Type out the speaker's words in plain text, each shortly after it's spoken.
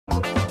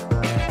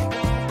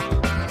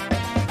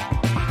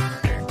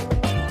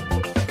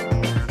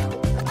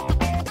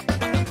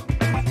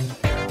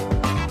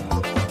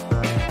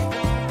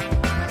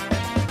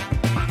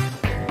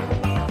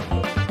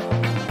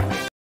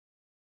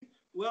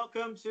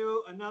welcome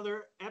to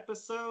another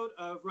episode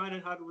of Ryan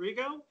and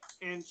Rodrigo.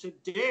 And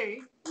today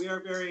we are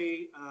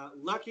very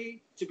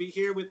lucky to be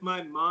here with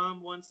my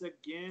mom once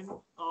again,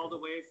 all the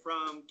way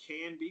from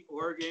Canby,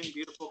 Oregon,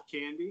 beautiful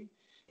Canby.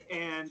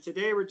 And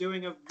today we're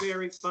doing a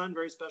very fun,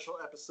 very special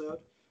episode.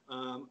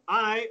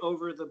 I,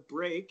 over the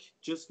break,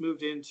 just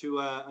moved into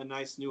a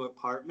nice new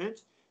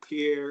apartment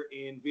here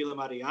in Villa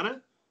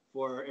Mariana.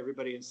 For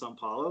everybody in Sao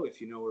Paulo, if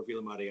you know where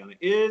Villa Mariana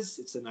is,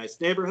 it's a nice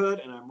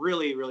neighborhood, and I'm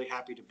really, really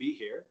happy to be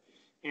here.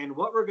 And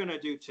what we're going to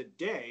do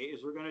today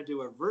is we're going to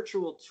do a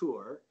virtual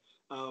tour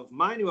of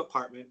my new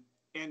apartment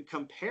and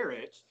compare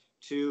it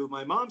to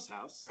my mom's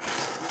house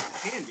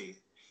with Candy.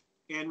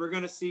 And we're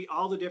going to see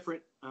all the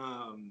different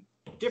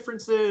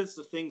differences,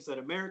 the things that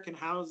American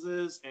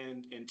houses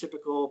and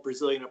typical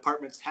Brazilian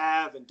apartments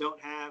have and don't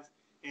have.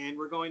 And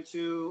we're going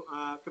to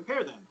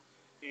compare them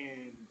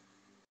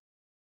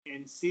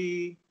and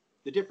see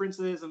the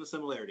differences and the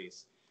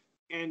similarities.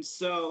 And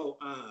so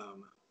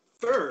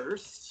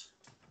first,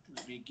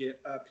 let me get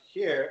up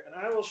here and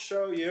I will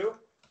show you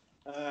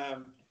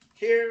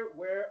here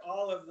where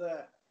all of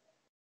the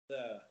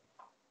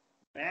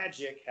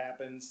magic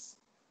happens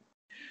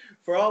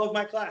for all of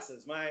my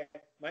classes, my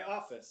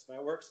office, my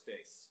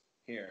workspace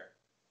here.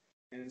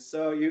 And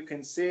so you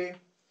can see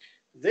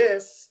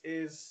this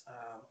is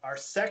our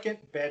second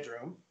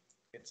bedroom.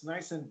 It's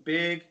nice and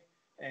big,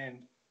 and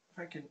if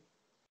I can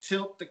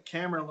tilt the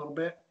camera a little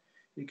bit,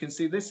 you can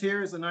see this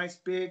here is a nice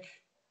big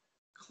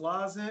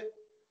closet.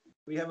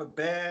 We have a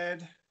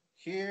bed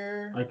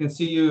here. I can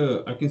see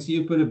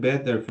you put a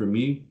bed there for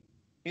me.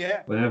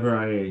 Yeah. Whenever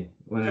I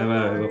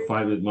have a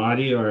fight with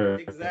Marty or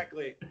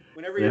exactly.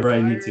 Whenever you're whenever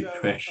I need tired to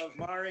crash. of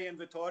Mari and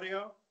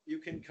Vittorio, you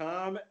can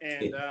come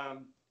and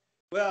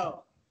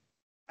well,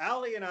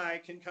 Ali and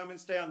I can come and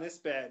stay on this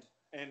bed,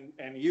 and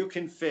you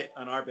can fit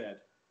on our bed.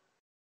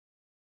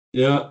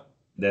 Yeah,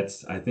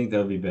 I think that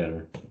would be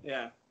better.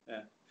 Yeah.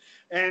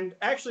 And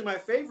actually, my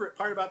favorite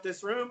part about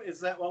this room is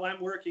that while I'm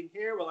working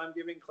here, while I'm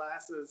giving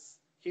classes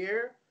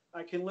here,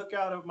 I can look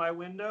out of my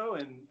window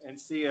and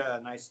see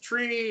a nice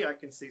tree. I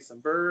can see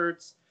some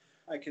birds.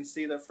 I can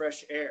see the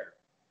fresh air.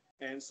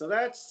 And so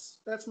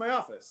that's my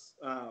office.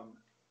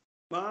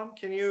 Mom,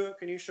 can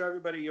you show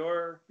everybody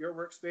your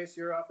workspace,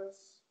 your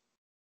office?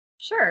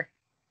 Sure.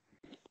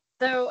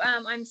 So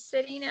I'm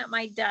sitting at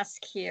my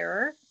desk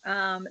here.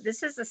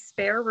 This is a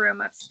spare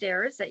room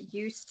upstairs that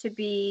used to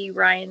be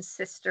Ryan's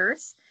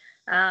sister's.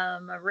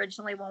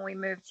 Originally, when we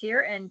moved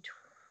here in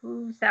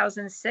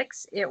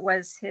 2006, it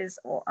was his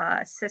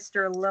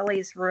sister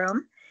Lily's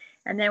room.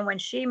 And then when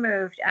she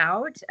moved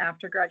out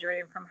after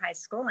graduating from high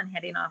school and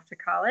heading off to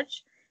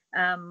college,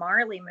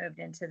 Marley moved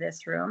into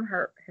this room,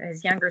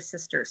 his younger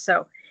sister.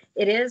 So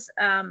it is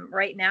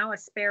right now a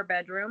spare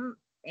bedroom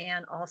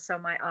and also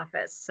my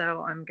office.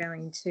 So I'm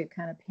going to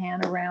kind of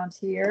pan around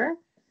here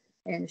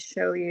and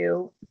show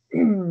you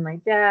my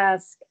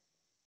desk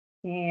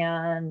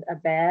and a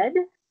bed.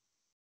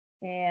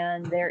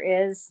 And there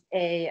is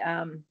a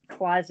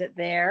closet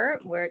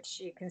there, which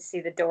you can see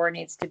the door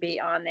needs to be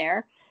on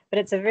there. But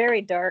it's a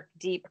very dark,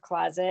 deep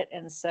closet.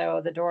 And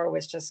so the door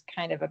was just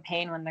kind of a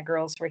pain when the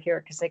girls were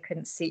here because they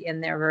couldn't see in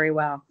there very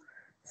well.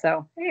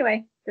 So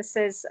anyway, this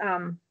is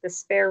the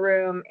spare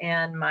room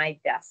and my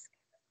desk.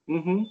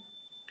 Mm-hmm.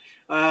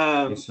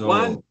 Go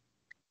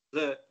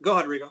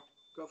ahead, Rigo.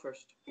 Go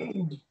first.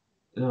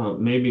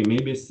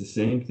 Maybe it's the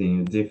same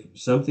thing.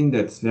 Something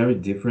that's very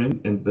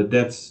different, but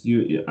that's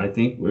you. I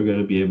think we're going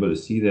to be able to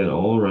see that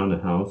all around the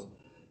house.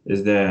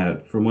 Is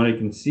that from what I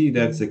can see,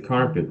 that's a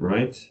carpet,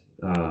 right?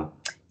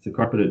 It's a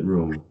carpeted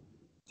room.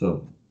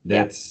 So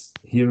that's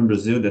here in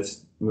Brazil.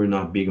 We're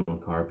not big on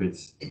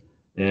carpets,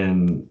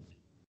 and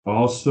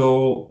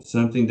also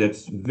something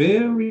that's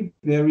very,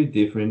 very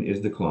different is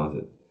the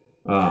closet.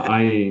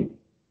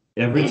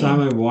 Every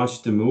time I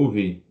watched the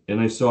movie and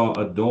I saw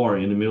a door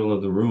in the middle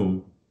of the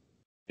room,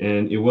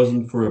 and it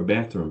wasn't for a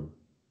bathroom.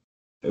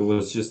 It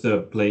was just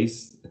a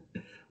place,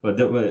 but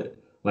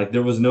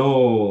there was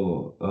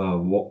no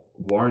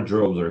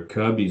wardrobes or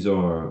cubbies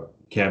or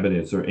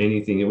cabinets or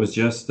anything. It was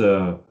just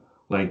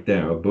like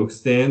there a book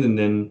stand and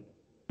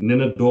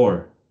then a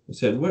door. I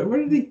said, where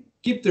did they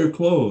keep their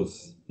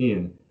clothes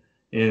in?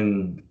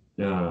 And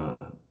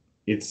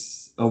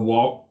it's a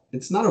walk.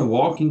 It's not a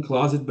walk-in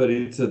closet, but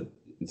it's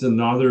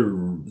another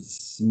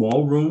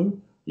small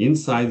room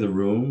inside the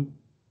room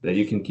that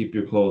you can keep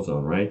your clothes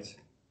on, right?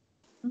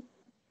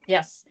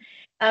 Yes.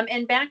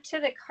 And back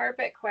to the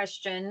carpet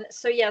question.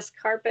 So yes,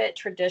 carpet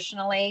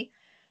traditionally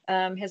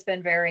has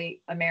been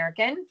very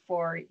American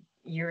for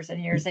years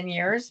and years and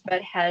years,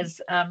 but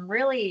has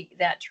really,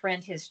 that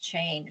trend has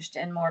changed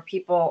and more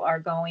people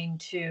are going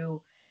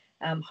to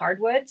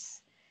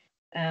hardwoods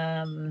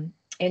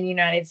in the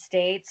United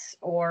States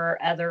or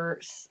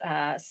other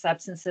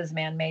substances,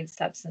 man-made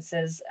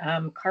substances.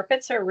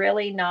 Carpets are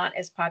really not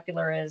as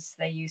popular as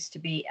they used to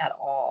be at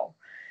all.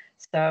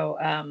 So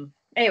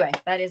anyway,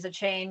 that is a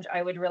change.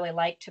 I would really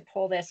like to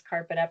pull this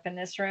carpet up in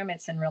this room.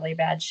 It's in really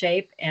bad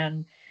shape.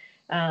 And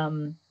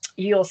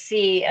you'll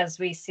see as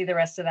we see the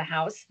rest of the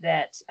house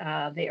that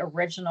the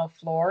original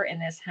floor in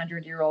this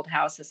 100-year-old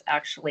house is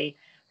actually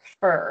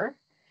fir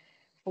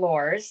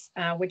floors,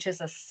 which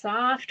is a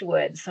soft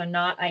wood, so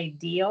not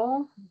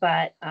ideal,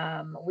 but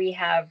we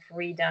have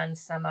redone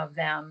some of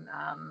them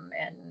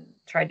and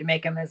tried to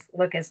make them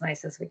look as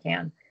nice as we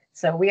can.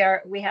 So we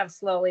have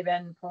slowly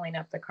been pulling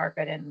up the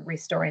carpet and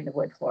restoring the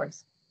wood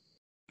floors.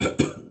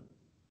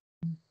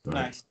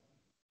 Nice.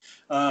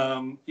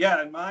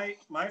 Yeah, and my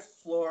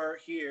floor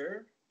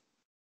here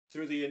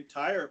through the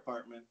entire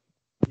apartment,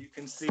 you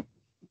can see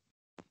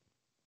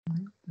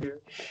here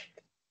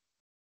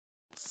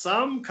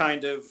some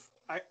kind of,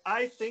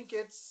 I think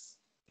it's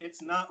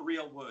not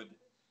real wood.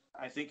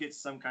 I think it's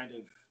some kind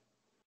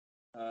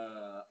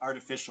of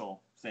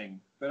artificial thing,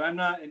 but I'm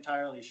not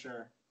entirely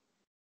sure.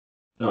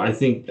 No, I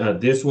think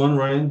this one,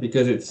 Ryan,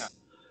 because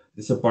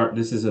this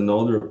is an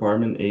older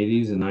apartment,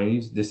 80s and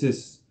 90s. This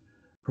is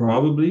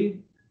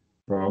probably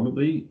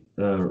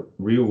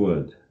real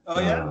wood. Oh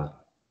yeah.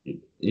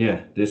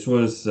 Yeah, this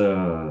was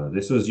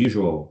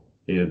usual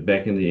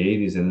back in the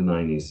 80s and the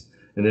 90s,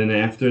 and then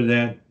after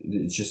that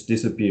it just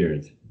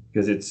disappeared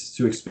because it's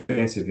too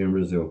expensive in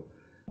Brazil.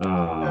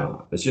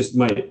 It's just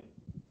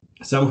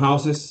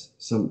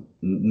some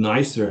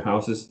nicer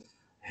houses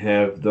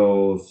have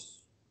those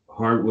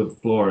hardwood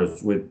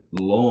floors with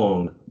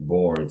long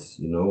boards,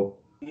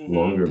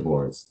 longer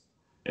boards.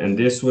 And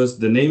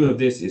the name of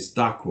this is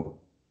taco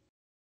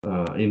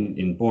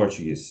in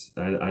Portuguese.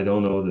 I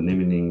don't know the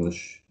name in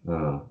English,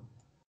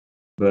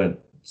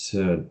 but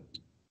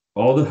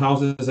all the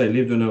houses I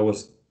lived when I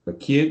was a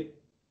kid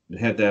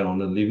had that on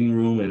the living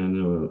room and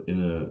in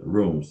the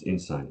rooms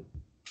inside.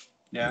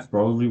 Yeah. It's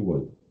probably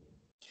wood.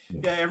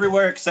 Yeah,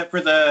 everywhere except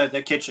for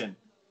the kitchen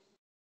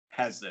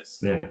has this.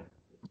 Yeah,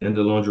 and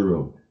the laundry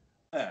room.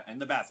 Yeah,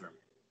 and the bathroom,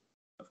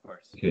 of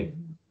course. Okay.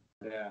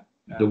 Yeah.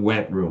 The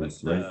wet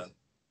rooms, right?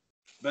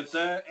 But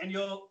and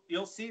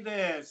you'll see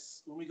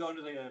this when we go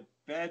into the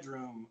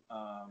bedroom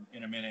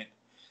in a minute.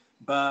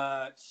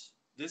 But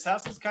this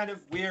house is kind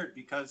of weird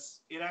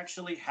because it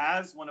actually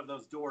has one of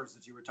those doors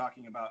that you were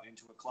talking about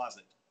into a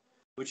closet,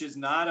 which is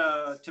not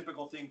a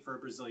typical thing for a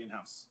Brazilian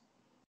house.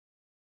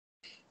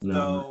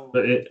 No,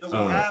 but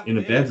in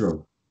a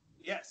bedroom.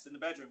 Yes, in the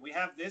bedroom. We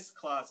have this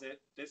closet,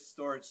 this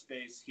storage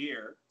space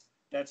here.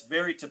 That's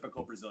very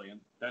typical Brazilian.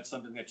 That's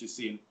something that you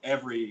see in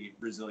every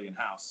Brazilian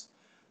house.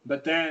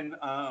 But then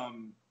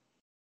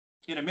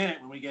in a minute,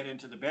 when we get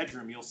into the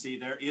bedroom, you'll see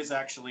there is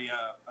actually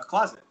a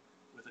closet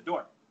with a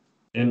door.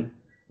 And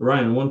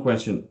Ryan, one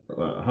question.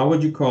 How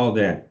would you call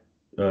that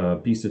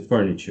piece of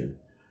furniture?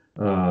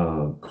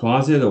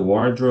 Closet, a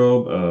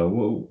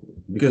wardrobe?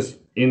 Because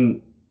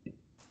in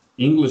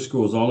English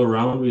schools all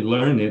around, we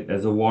learn it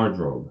as a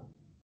wardrobe.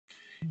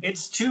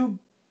 It's too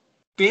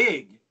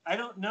big. I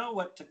don't know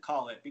what to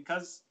call it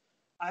because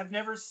I've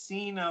never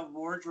seen a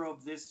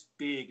wardrobe this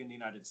big in the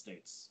United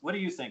States. What do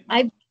you think,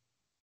 Mom?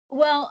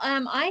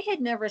 I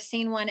had never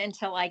seen one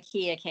until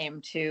IKEA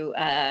came to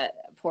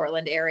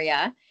Portland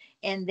area,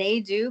 and they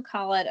do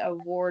call it a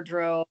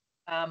wardrobe,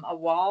 a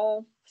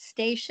wall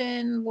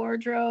station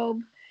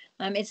wardrobe.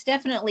 It's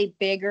definitely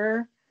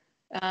bigger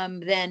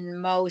than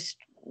most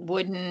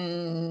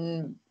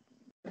wooden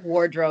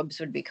wardrobes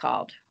would be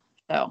called.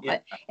 So, Yeah.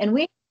 And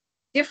we have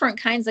different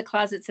kinds of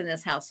closets in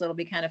this house, so it'll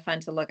be kind of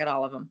fun to look at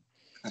all of them.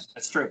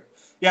 That's true.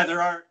 Yeah,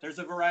 there's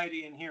a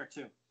variety in here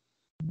too.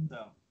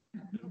 So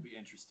it'll be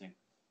interesting.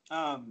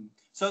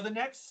 So the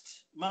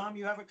next, Mom,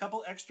 you have a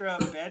couple extra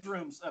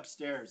bedrooms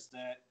upstairs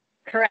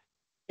Correct.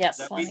 Yes.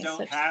 that we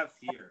don't have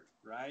here,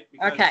 right?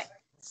 Because, okay.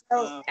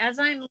 So as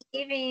I'm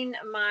leaving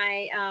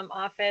my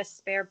office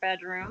spare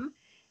bedroom,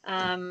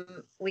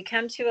 we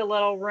come to a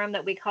little room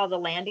that we call the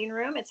landing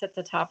room. It's at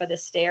the top of the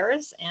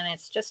stairs and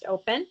it's just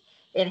open.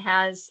 It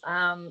has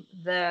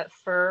the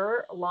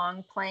fir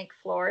long plank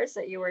floors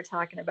that you were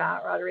talking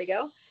about,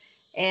 Rodrigo.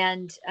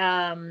 And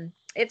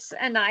it's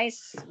a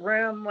nice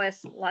room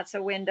with lots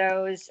of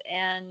windows.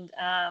 And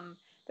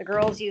the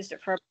girls used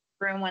it for a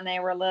room when they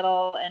were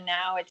little. And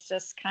now it's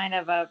just kind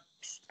of a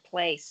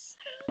place.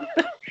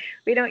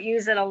 We don't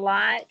use it a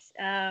lot,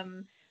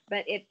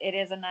 but it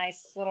is a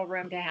nice little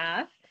room to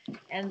have.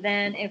 And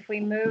then if we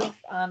move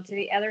to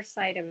the other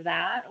side of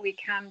that, we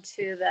come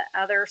to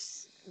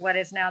what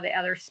is now the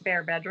other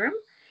spare bedroom.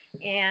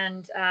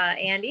 And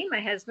Andy, my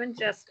husband,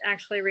 just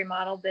actually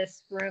remodeled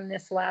this room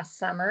this last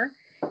summer.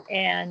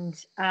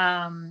 And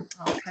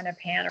I'll kind of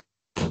pan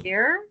around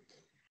here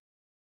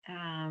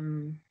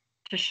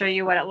to show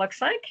you what it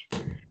looks like.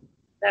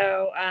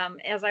 So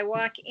as I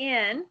walk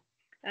in,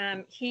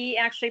 he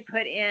actually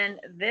put in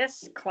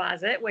this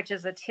closet, which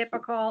is a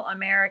typical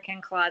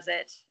American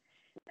closet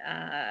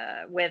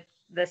with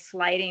the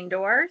sliding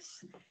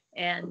doors.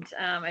 And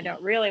I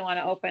don't really want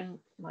to open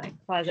my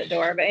closet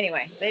door, but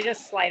anyway, they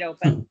just slide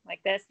open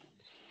like this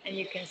and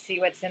you can see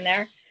what's in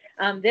there.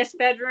 This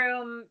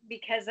bedroom,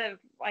 because of,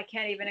 I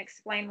can't even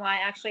explain why,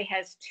 actually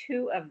has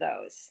two of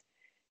those.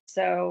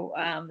 So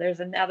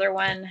there's another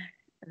one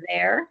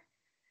there.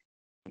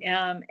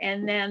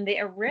 And then the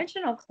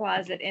original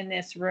closet in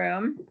this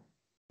room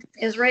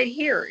is right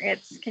here.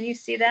 Can you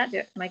see that?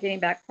 Am I getting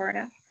back far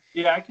enough?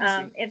 Yeah, I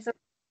can see. It's a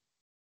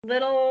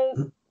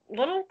little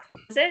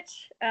closet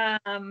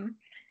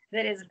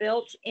that is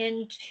built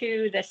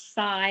into the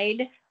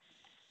side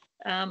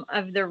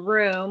of the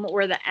room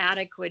where the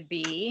attic would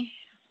be.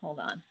 Hold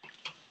on.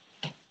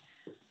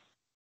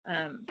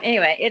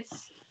 Anyway,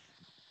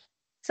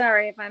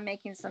 sorry if I'm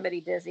making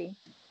somebody dizzy.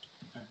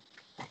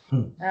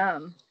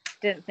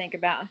 Didn't think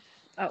about.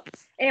 Oh,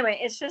 anyway,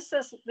 it's just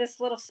this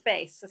little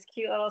space, this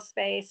cute little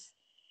space,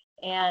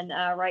 and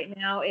right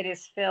now it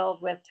is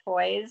filled with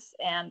toys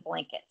and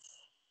blankets.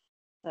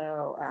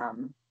 So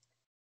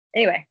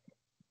anyway,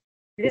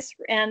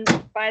 and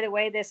by the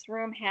way, this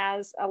room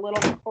has a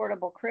little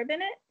portable crib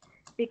in it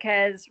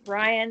because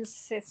Ryan's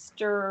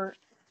sister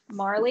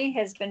Marley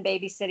has been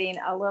babysitting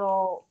a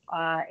little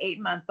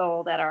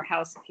 8-month-old at our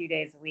house a few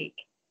days a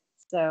week.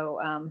 So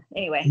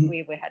anyway,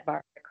 we had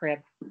borrowed a crib.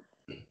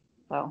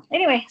 So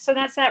anyway, so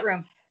that's that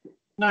room.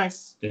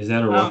 Nice. Is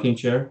that a rocking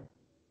chair?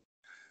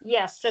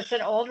 Yes, it's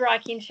an old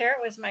rocking chair.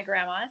 It was my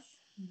grandma's.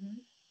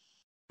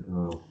 Mm-hmm.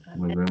 Oh,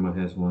 my grandma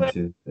has one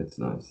too. That's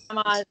nice.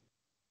 Grandma's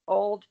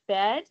old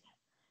bed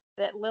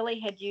that Lily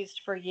had used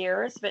for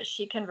years, but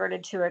she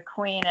converted to a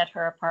queen at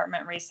her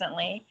apartment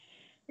recently.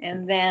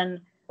 And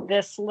then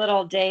this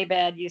little day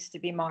bed used to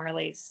be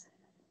Marley's.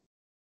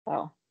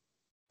 So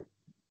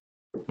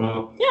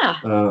well, yeah.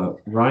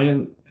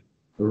 Ryan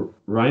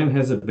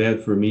has a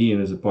bed for me in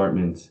his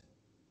apartment.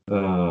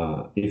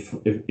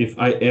 If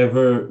I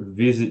ever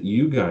visit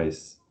you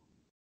guys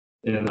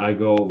and I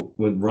go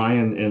with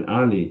Ryan and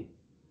Ali,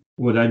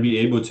 would I be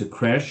able to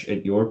crash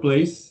at your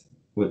place?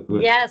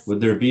 Yes.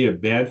 Would there be a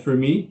bed for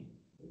me?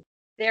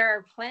 There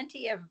are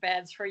plenty of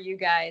beds for you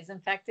guys. In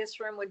fact, this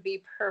room would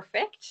be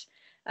perfect.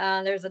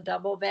 There's a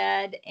double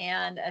bed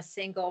and a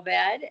single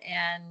bed,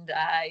 and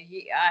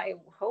I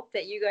hope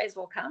that you guys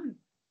will come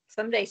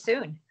someday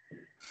soon.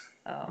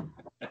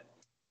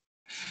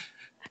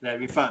 That'd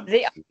be fun.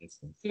 The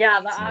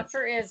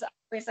offer is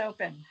always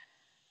open.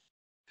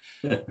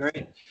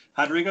 Great.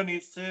 Rodrigo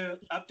needs to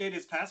update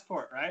his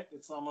passport, right?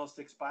 It's almost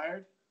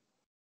expired.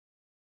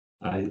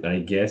 I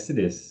guess it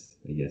is.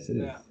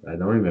 Yeah. I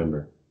don't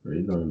remember. I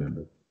really don't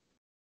remember.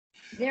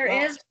 There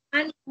is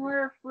one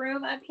more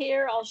room up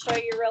here. I'll show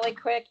you really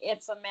quick.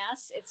 It's a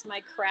mess. It's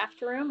my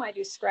craft room. I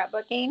do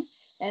scrapbooking.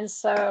 And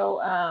so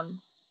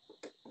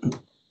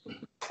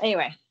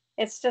anyway,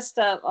 it's just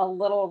a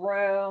little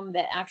room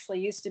that actually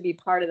used to be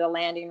part of the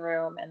landing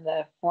room, and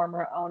the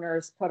former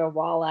owners put a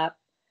wall up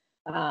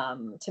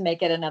to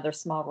make it another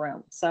small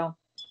room. So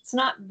it's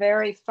not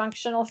very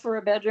functional for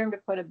a bedroom to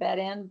put a bed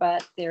in,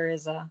 but there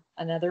is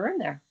another room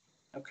there.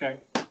 Okay.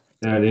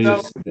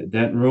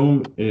 That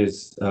room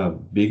is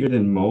bigger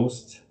than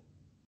most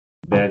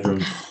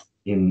bedrooms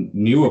in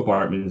new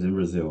apartments in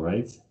Brazil,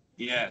 right?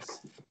 Yes.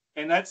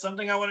 And that's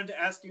something I wanted to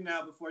ask you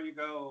now before you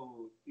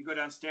go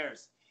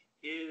downstairs.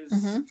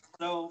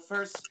 So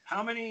first,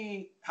 how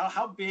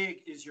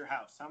big is your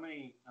house? How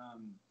many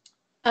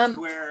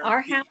square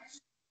our feet?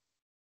 house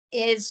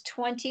is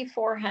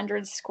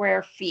 2,400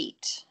 square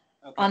feet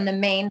on the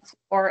main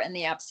floor and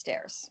the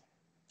upstairs.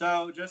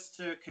 So just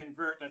to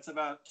convert, that's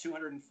about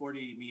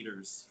 240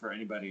 meters for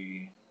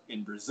anybody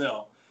in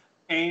Brazil.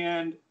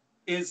 And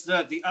is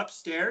the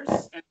upstairs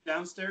and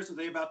downstairs, are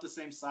they about the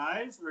same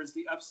size, or is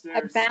the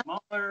upstairs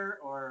smaller?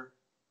 Or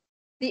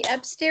the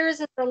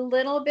upstairs is a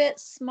little bit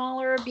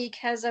smaller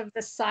because of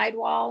the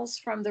sidewalls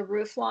from the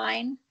roof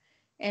line.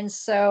 And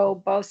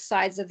so both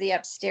sides of the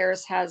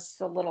upstairs has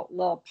the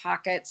little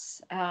pockets.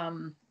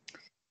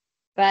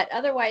 But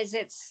otherwise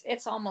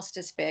it's almost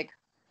as big.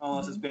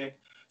 Almost as big.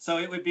 So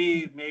it would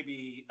be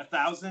maybe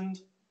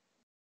 1,000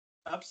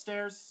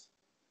 upstairs.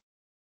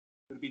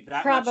 It would be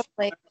that much.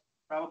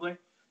 Probably.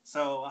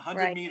 So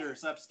 100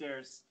 meters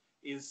upstairs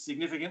is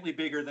significantly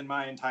bigger than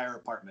my entire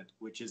apartment,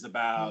 which is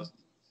about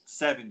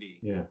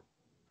 70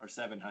 or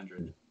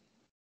 700.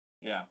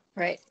 Yeah.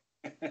 Right.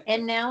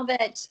 And now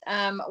that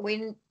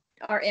we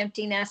are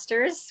empty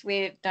nesters,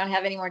 we don't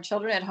have any more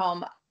children at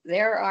home,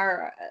 there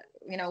are,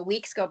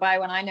 weeks go by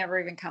when I never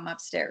even come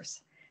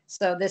upstairs.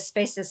 So this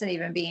space isn't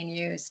even being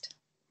used,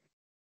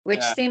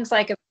 which seems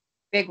like a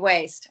big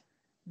waste.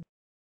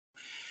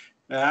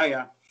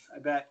 Yeah, I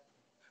bet.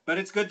 But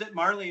it's good that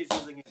Marley is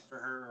using it for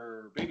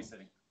her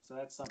babysitting. So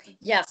that's something.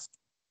 Yes,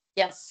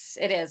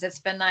 it is. It's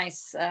been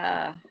nice.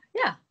 Yeah.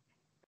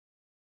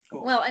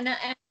 Cool. Well, and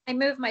I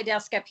moved my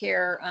desk up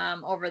here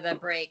over the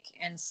break,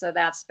 and so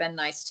that's been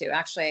nice too.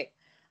 Actually,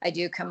 I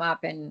do come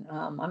up and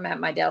I'm at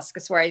my desk.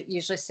 It's where I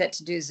usually sit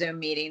to do Zoom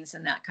meetings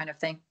and that kind of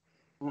thing.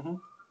 Mm-hmm.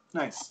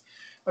 Nice.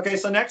 Okay,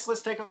 so next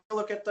let's take a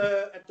look at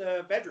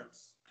the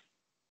bedrooms.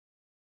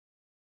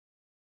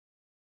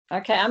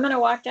 Okay, I'm going to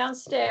walk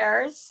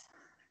downstairs.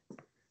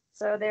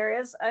 So there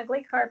is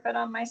ugly carpet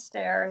on my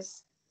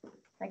stairs.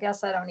 I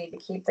guess I don't need to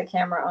keep the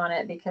camera on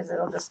it because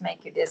it'll just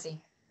make you dizzy.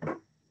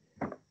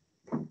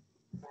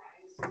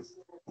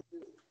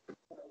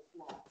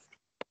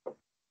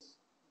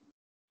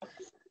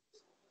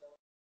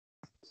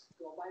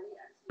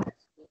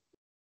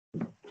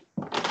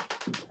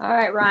 All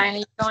right, Ryan, are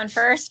you going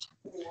first?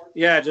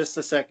 Yeah, just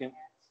a second.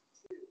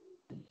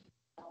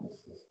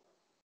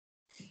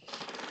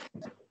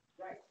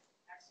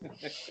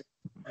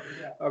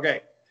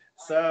 Okay,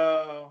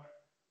 so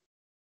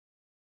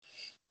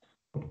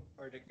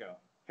where'd it go?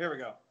 Here we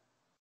go.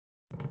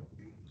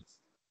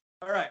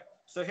 All right,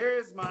 so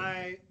here's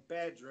my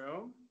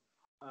bedroom.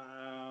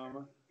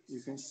 You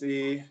can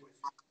see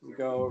we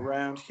go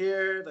around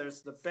here.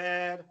 There's the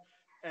bed.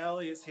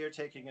 Ellie is here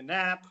taking a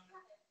nap.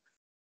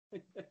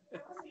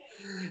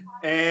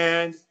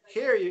 And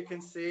here you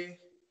can see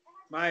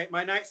my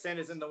nightstand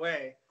is in the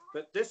way,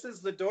 but this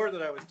is the door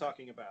that I was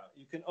talking about.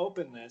 You can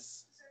open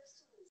this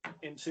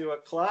into a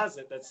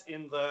closet that's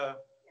in the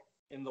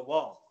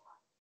wall.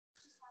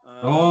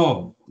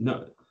 Oh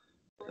no,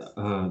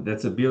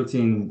 that's a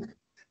built-in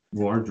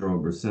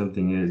wardrobe or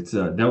something. It's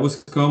that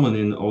was common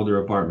in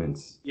older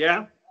apartments.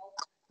 Yeah.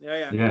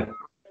 Yeah.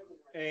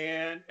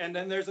 And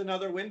then there's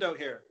another window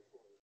here,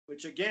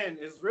 which again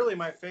is really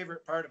my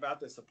favorite part about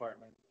this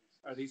apartment,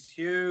 are these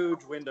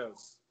huge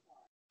windows.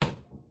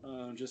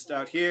 Just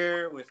out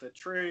here with a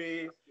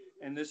tree,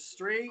 and this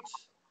street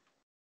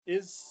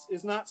is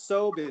not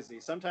so busy.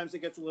 Sometimes it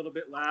gets a little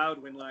bit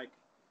loud when like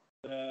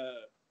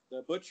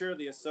the butcher,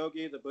 the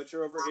asogi, the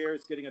butcher over here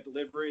is getting a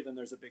delivery. Then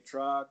there's a big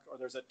truck, or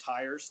there's a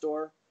tire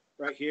store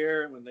right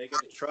here. And when they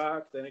get a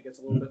truck, then it gets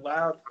a little bit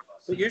loud.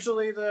 But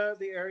usually the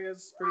area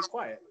is pretty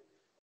quiet.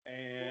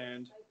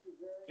 And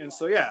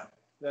so yeah,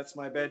 that's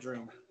my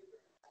bedroom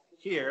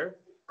here.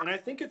 And I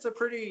think it's a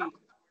pretty,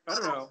 I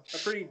don't know, a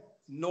pretty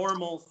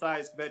normal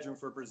sized bedroom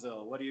for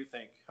Brazil. What do you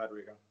think,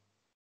 Rodrigo?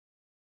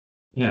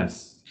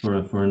 Yes, for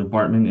an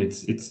apartment,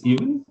 it's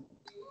even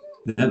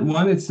that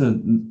one. It's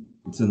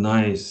a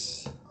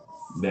nice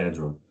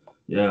bedroom.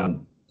 Yeah,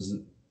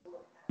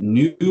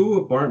 new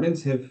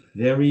apartments have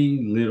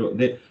very little.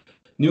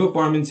 New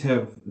apartments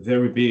have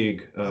very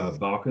big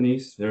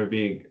balconies, very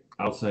big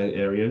outside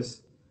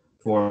areas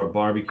for a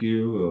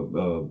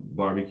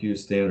barbecue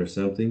stand or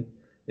something,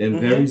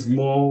 and very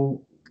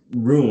small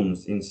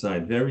rooms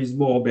inside, very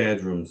small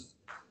bedrooms,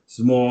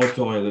 small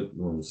toilet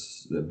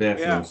rooms,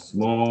 bathrooms,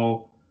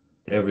 small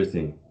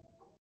everything,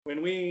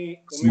 When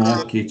we were small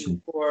looking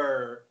kitchen.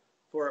 for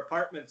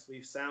apartments,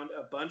 we found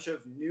a bunch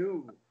of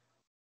new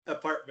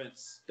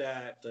apartments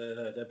that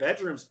the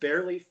bedrooms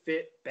barely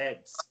fit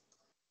beds.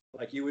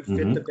 Like you would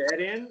fit the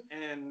bed in,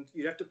 and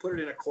you'd have to put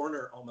it in a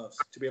corner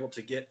almost to be able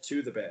to get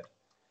to the bed.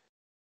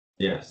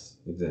 Yes,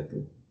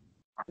 exactly.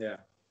 Yeah.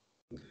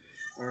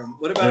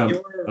 What about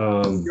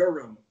your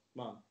room,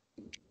 Mom?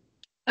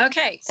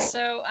 Okay,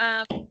 so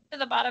to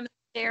the bottom of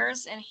the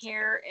stairs, and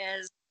here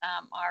is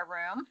our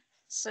room.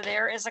 So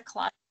there is a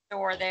closet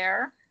door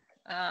there,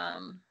 a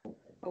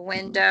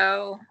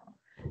window,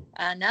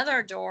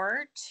 another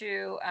door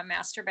to a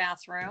master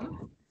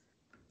bathroom,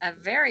 a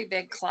very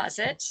big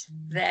closet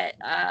that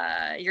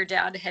your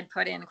dad had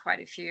put in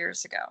quite a few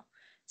years ago.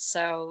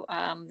 So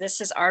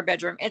this is our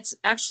bedroom. It's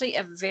actually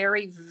a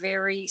very,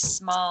 very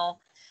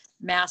small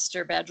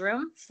master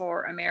bedroom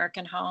for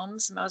American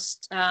homes.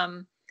 Most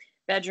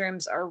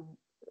bedrooms are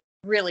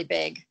really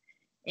big,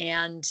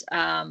 and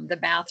the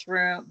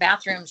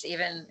bathrooms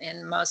even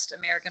in most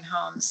American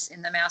homes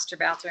in the master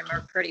bathroom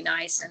are pretty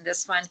nice, and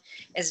this one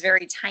is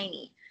very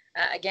tiny.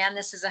 Again,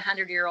 this is a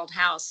 100-year-old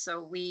house,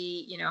 so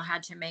we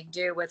had to make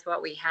do with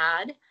what we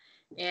had,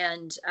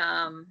 and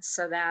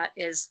so that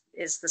is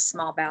the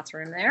small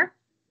bathroom there.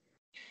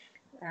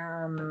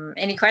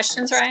 Any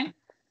questions, Ryan?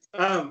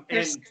 And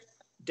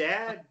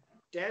dad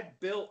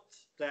built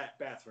that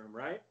bathroom,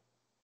 right?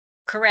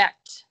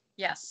 Correct.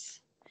 Yes.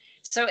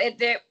 So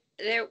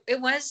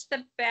it was,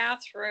 the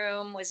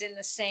bathroom was in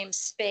the same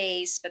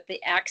space, but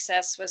the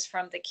access was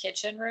from the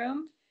kitchen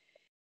room.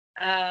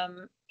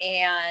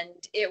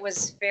 And it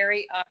was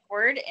very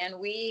awkward, and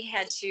we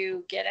had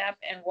to get up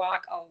and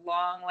walk a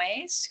long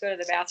ways to go to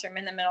the bathroom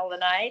in the middle of the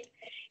night.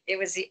 It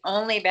was the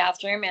only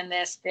bathroom in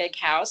this big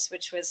house,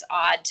 which was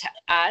odd to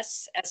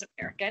us as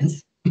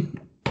Americans.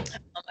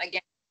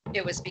 Again,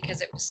 it was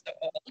because it was so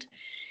old.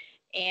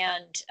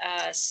 And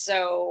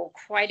so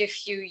quite a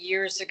few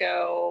years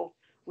ago,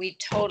 we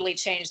totally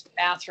changed the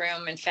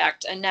bathroom. In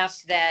fact,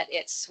 enough that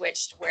it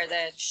switched where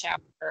the shower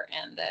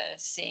and the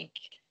sink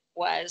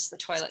was. The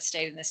toilet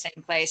stayed in the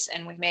same place,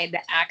 and we made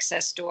the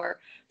access door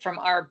from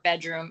our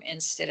bedroom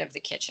instead of the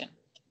kitchen.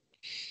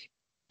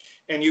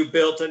 And you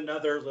built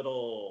another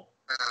little...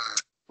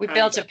 We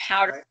built a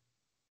powder,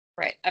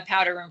 right? A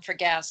powder room for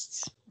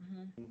guests.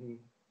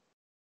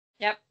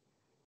 Yep.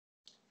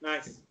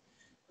 Nice.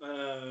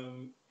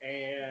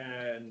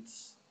 And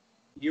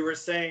you were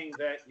saying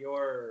that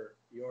your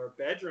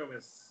bedroom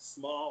is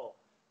small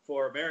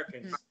for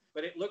Americans,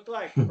 but it looked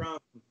like from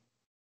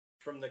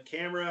the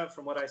camera,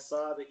 from what I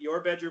saw, that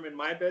your bedroom and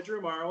my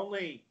bedroom are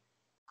only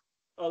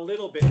a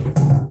little bit.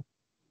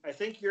 I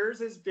think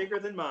yours is bigger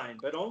than mine,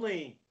 but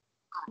only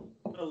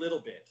a little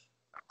bit.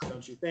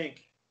 Don't you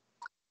think?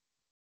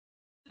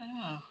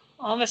 Oh,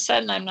 all of a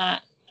sudden I'm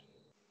not.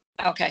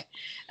 Okay.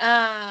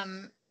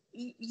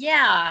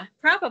 Yeah,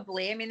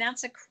 probably. I mean,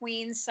 that's a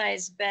queen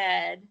size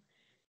bed.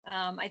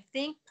 I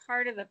think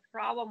part of the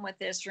problem with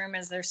this room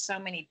is there's so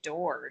many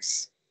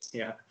doors.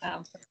 Yeah.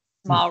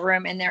 Small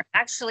room, and there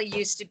actually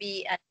used to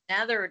be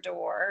another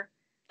door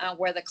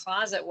where the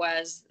closet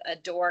was. A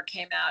door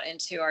came out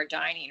into our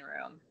dining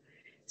room.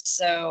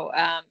 So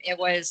it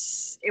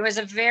was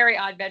a very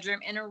odd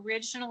bedroom. And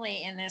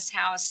originally in this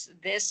house,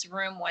 this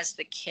room was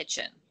the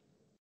kitchen.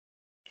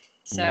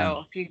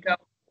 So if you go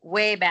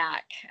way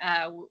back,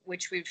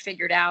 which we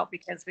figured out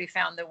because we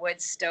found the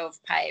wood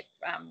stovepipe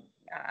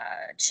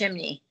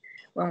chimney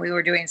when we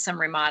were doing some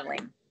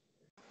remodeling.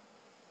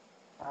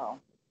 Oh.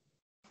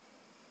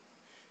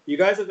 You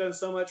guys have done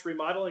so much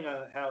remodeling on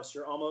the house.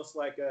 You're almost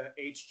like a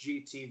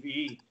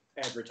HGTV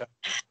advertiser.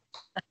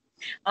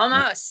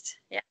 Almost,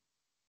 yeah.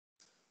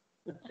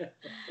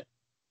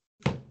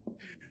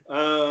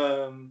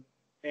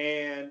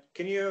 And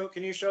can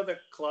you show the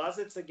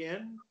closets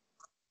again?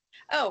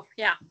 Oh,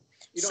 yeah.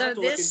 You don't have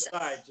to look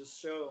inside. Just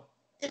show.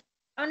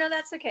 Oh no,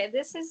 that's okay.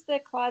 This is the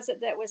closet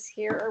that was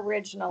here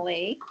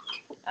originally.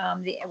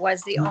 It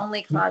was the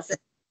only closet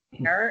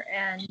here,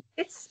 and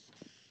it's.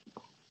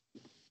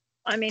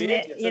 I mean,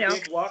 it's a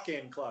big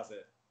walk-in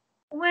closet.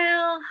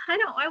 Well,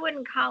 I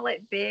wouldn't call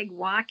it big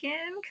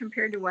walk-in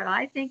compared to what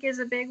I think is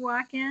a big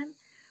walk-in,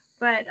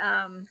 but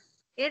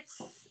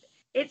it's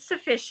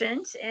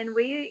sufficient. And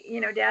we,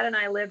 Dad and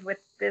I lived with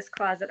this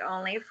closet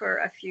only for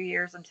a few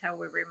years until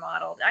we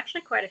remodeled.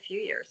 Actually, quite a few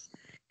years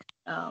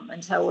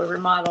until we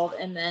remodeled,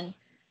 and then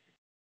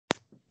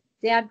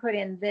Dad put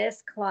in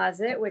this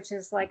closet, which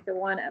is like the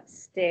one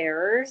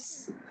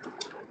upstairs.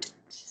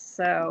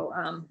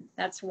 So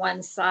that's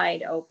one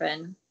side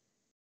open.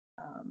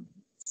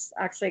 It's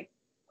actually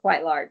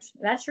quite large.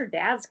 That's your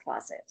dad's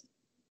closet.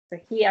 So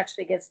he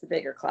actually gets the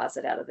bigger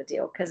closet out of the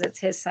deal because it's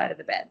his side of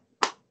the bed.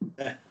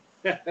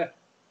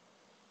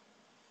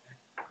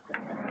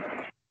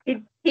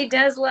 He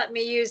does let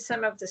me use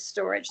some of the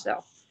storage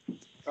though.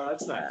 Oh,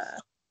 that's nice.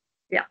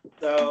 Yeah.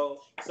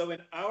 So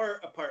in our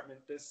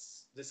apartment,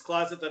 this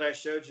closet that I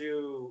showed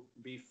you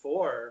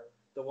before,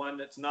 the one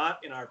that's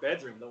not in our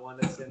bedroom, the one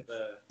that's in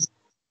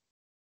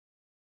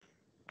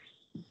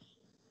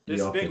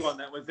this big one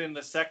that was in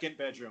the second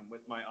bedroom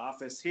with my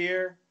office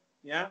here.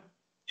 Yeah.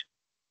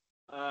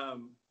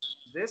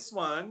 This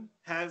one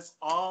has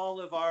all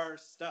of our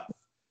stuff.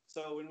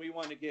 So when we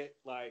want to get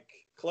like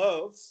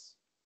clothes,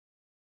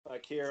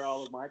 like here,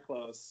 all of my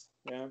clothes,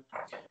 yeah,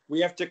 we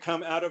have to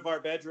come out of our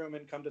bedroom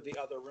and come to the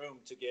other room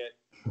to get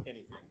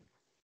anything.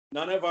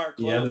 None of our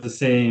clothes. You have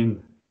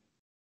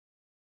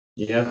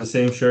the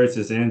same shirts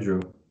as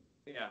Andrew.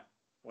 Yeah.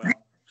 Well,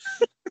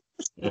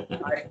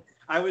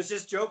 I was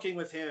just joking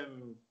with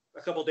him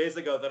a couple days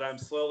ago that I'm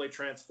slowly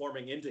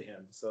transforming into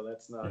him. So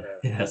that's not a...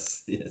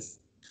 Yes.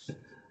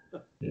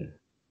 Yeah.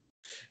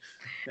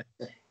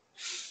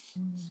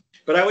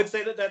 But I would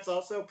say that that's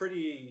also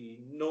pretty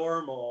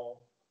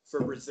normal for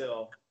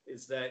Brazil,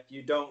 is that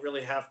you don't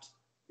really have to...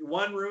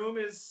 One room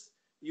is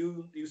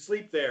you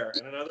sleep there,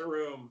 and another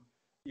room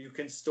you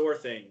can store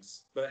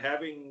things. But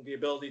having the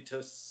ability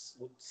to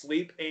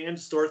sleep and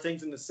store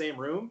things in the same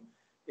room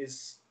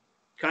is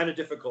kind of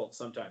difficult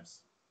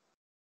sometimes.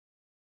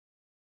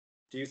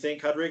 Do you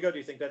think, Rodrigo,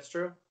 that's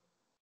true?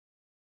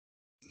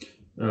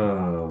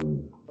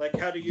 Like,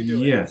 how do you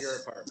do it in your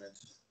apartment?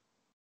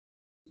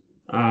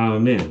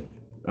 Man,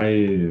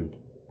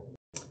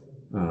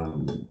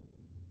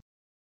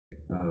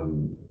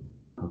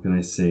 how can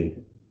I say?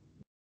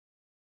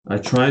 I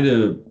try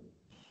to.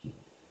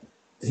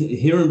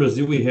 Here in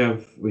Brazil, we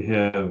don't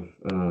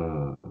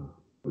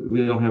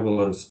have a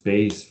lot of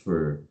space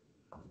for,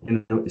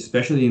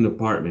 especially in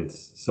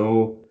apartments.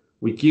 So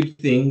we keep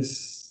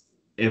things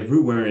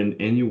everywhere and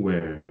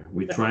anywhere.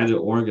 We try to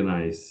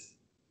organize,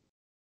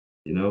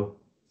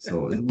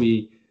 So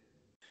we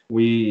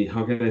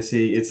how can I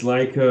say? It's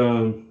like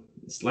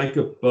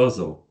a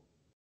puzzle.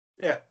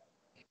 Yeah.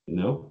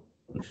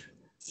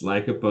 It's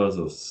like a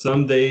puzzle.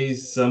 Some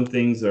days, some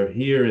things are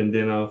here, and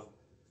then I'll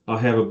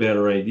have a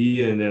better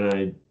idea, and then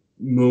I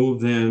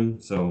move them.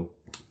 So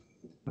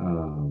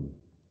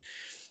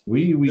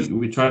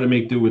we try to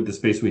make do with the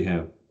space we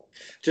have.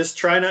 Just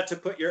try not to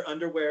put your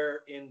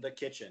underwear in the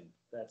kitchen.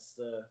 That's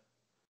the...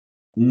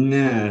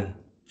 Nah.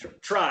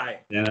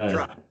 Try.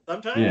 Try.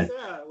 Sometimes,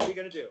 what are you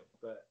gonna do?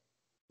 But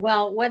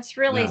well, what's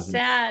really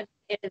sad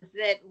is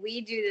that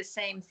we do the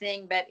same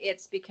thing, but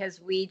it's because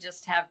we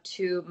just have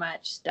too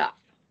much stuff.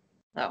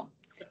 So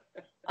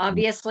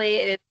obviously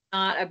it's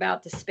not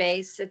about the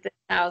space at the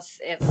house,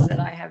 it's that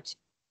I have too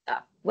much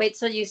stuff. Wait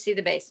till you see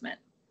the basement.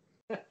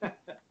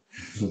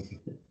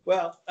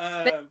 Well,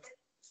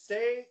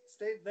 stay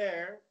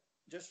there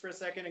just for a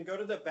second and go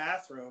to the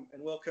bathroom,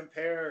 and we'll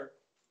compare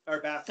our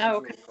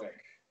bathrooms real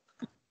quick.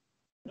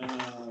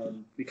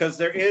 Because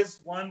there is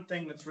one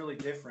thing that's really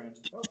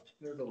different. Oh,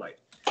 there's a light.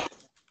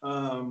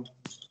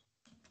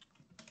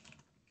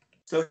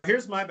 So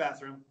here's my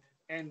bathroom,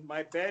 and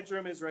my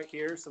bedroom is right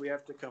here, so we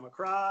have to come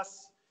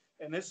across.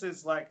 And this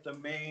is like the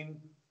main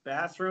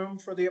bathroom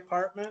for the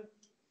apartment.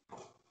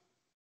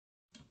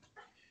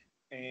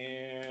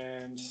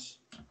 And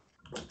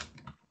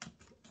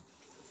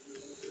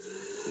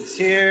it's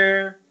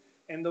here.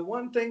 And the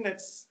one thing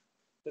that's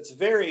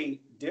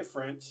very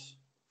different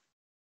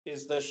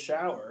is the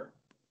shower.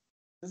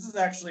 This is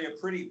actually a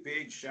pretty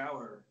big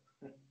shower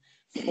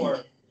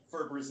for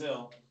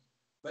Brazil.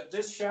 But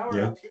this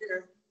shower up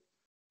here,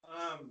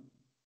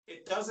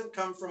 it doesn't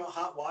come from a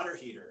hot water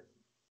heater.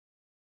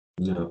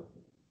 No.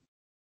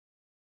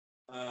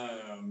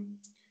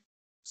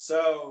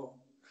 So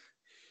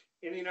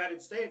in the United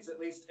States, at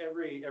least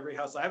every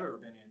house I've ever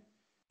been in,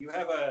 you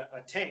have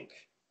a tank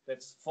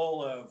that's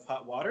full of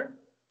hot water.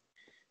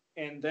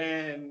 And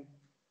then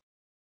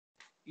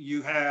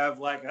you have,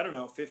 like, I don't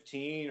know,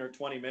 15 or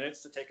 20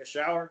 minutes to take a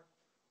shower.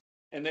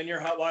 And then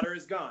your hot water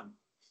is gone.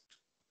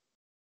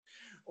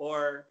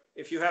 Or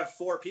if you have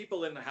 4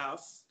 people in the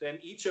house, then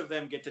each of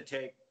them get to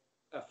take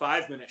a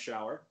 5-minute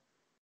shower,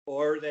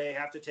 or they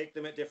have to take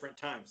them at different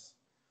times.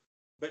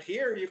 But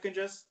here you can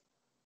just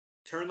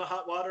turn the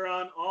hot water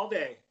on all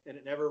day and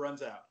it never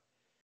runs out.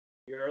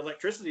 Your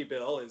electricity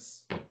bill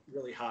is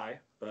really high,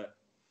 but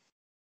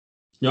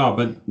Yeah,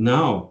 but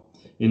now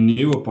in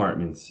new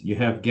apartments you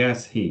have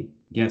gas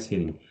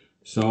heating.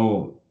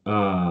 So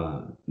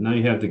now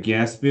you have the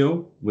gas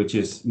bill, which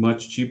is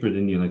much cheaper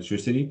than the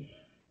electricity,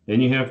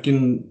 and you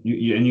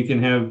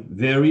can have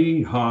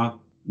very hot,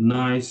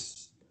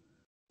 nice,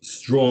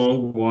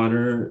 strong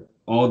water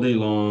all day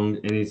long,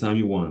 anytime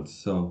you want.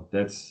 So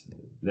that's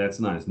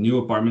nice. New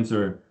apartments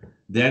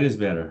that is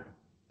better.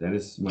 That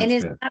is much And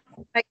is better. that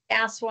a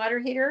gas water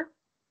heater,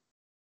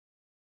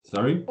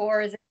 Sorry?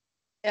 or is it,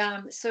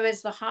 so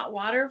is the hot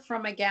water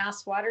from a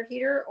gas water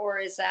heater, or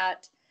is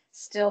that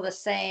still the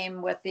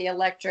same with the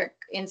electric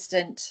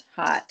instant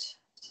hot?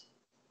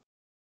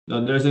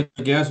 No, there's a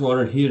gas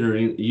water heater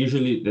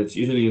that's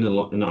usually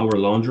in our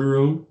laundry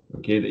room.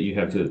 Okay, that you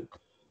have to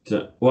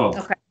well.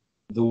 Okay.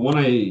 The one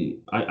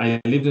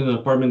I lived in an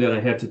apartment that I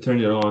had to turn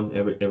it on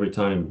every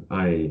time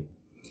I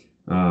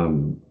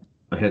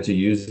had to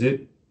use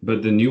it,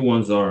 but the new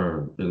ones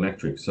are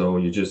electric, so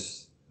you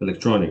just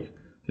electronic.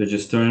 You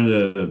just turn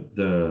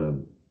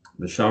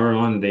the shower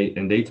on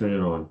and they turn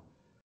it on.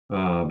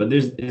 But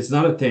it's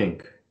not a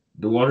tank.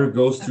 The water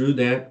goes through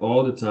that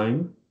all the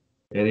time,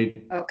 and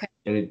Okay.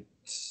 it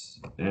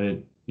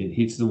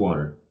heats the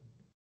water.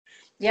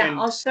 Yeah, And-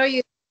 I'll show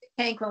you the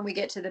tank when we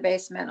get to the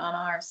basement on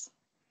ours.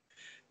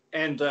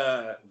 and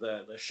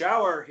the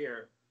shower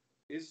here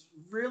is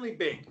really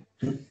big,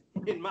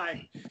 in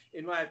my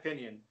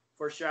opinion,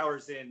 for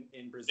showers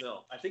in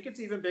Brazil. I think it's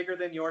even bigger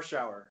than your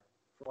shower,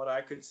 from what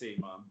I could see,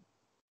 Mom.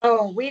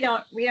 Oh, we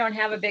don't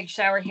have a big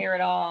shower here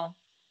at all.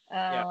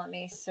 Yeah. Let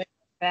me switch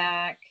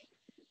back.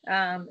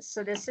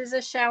 So this is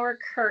a shower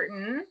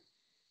curtain,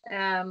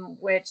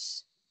 which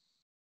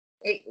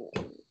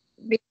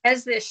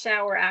because this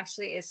shower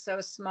actually is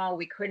so small,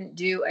 we couldn't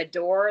do a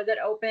door that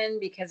opened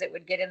because it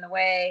would get in the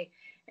way,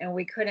 and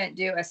we couldn't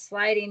do a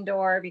sliding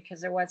door because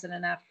there wasn't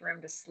enough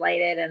room to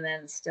slide it and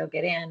then still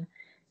get in.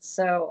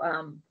 So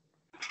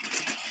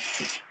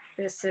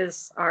this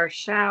is our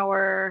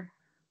shower.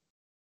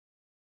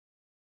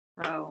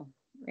 Oh,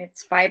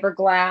 it's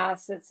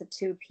fiberglass. It's a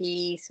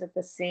 2-piece with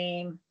the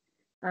seam,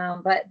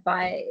 but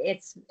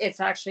it's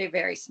actually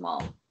very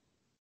small.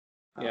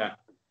 Yeah.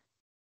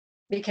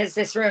 Because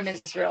this room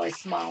is really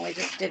small. We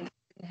just didn't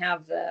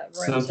have the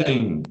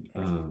room.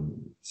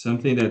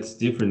 Something that's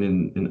different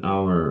in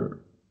our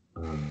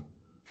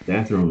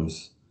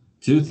bathrooms.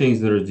 2 things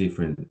that are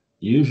different.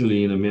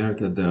 Usually in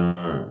America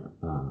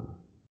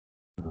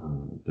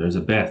there's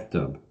a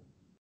bathtub,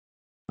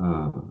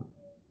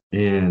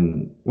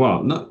 and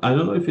well, not I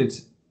don't know if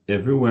it's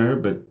everywhere,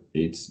 but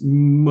it's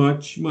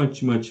much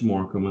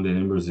more common than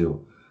in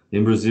Brazil.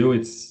 In Brazil,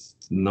 it's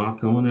not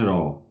common at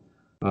all,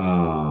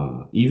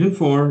 even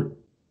for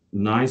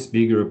nice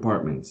bigger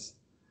apartments.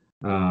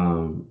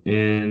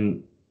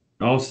 And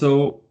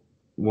also,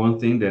 one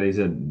thing that is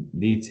a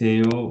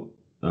detail,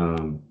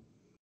 a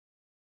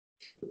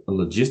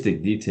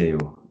logistic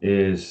detail,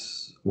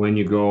 is when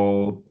you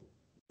go.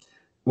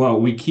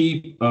 Well, we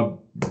keep a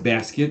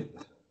basket,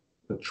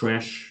 a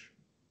trash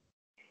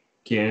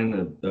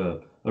can,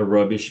 a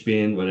rubbish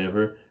bin,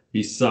 whatever,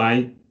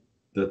 beside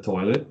the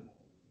toilet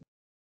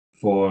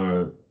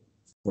for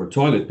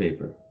toilet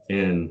paper.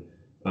 And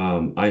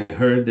I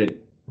heard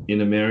that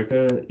in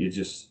America, you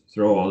just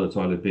throw all the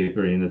toilet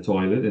paper in the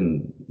toilet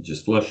and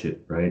just flush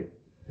it, right?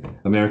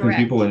 American Correct.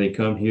 people, when they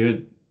come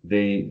here,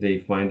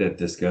 they find that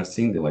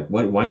disgusting. They're like,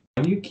 "What? Why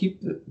do you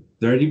keep the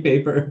dirty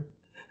paper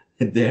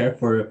there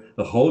for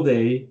a whole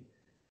day?"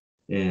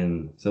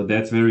 And so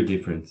that's very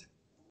different.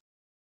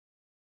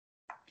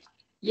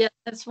 Yeah,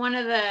 that's one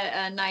of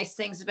the nice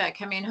things about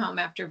coming home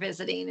after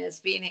visiting is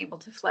being able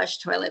to flush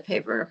toilet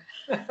paper.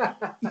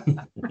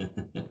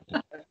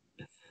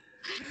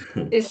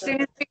 As soon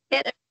as we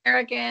hit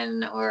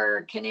American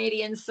or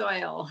Canadian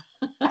soil.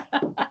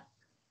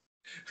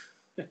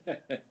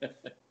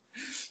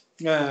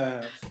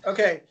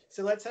 Okay,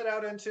 so let's head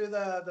out into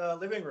the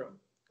living room.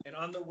 And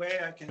on the way,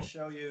 I can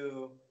show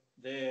you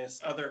this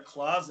other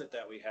closet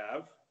that we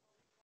have.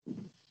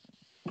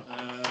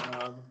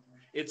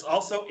 It's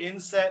also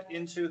inset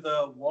into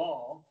the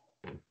wall.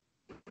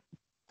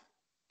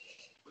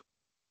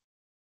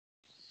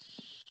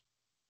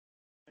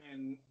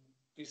 And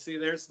you see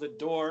there's the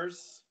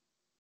doors,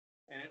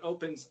 and it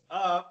opens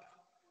up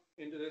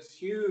into this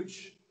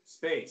huge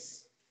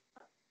space.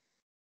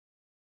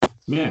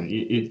 Man,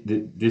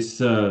 this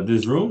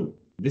room,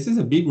 this is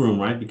a big room,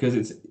 right?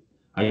 Because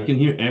I can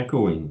hear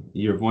echoing,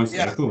 your voice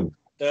echoing.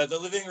 The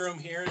living room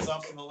here is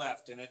off to the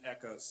left, and it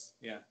echoes.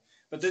 Yeah.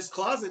 But this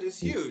closet is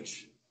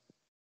huge,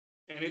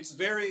 and it's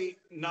very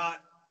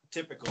not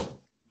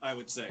typical, I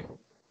would say.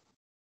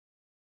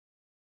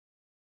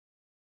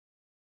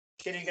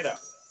 Can you get up?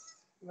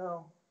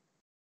 No.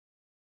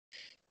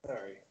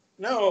 Sorry.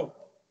 No.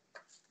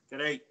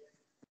 Today.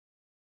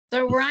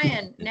 So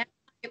Ryan, now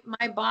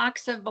my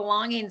box of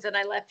belongings that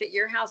I left at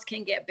your house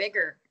can get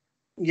bigger.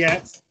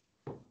 Yes.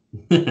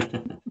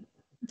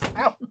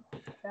 Ow.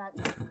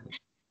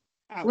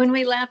 Ow. When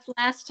we left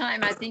last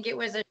time, I think it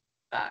was a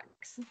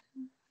box. It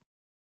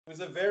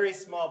was a very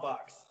small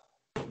box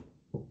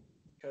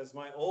because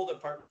my old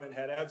apartment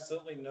had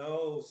absolutely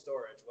no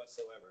storage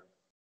whatsoever.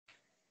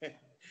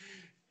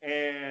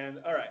 And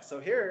all right, so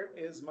here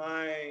is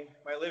my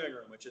living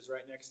room, which is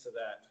right next to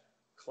that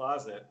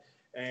closet.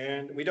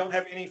 And we don't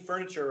have any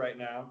furniture right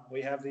now. We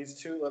have these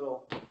two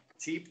little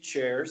cheap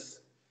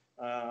chairs.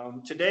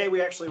 Today we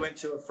actually went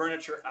to a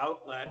furniture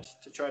outlet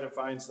to try to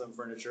find some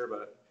furniture,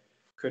 but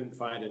couldn't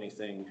find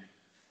anything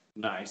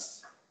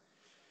nice.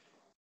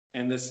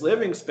 And this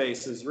living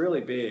space is really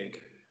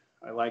big.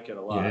 I like it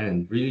a lot. Yeah,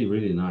 and really,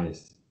 really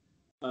nice.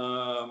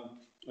 I'll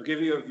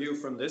give you a view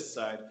from this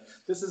side.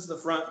 This is the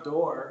front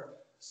door.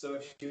 So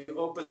if you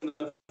open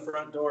the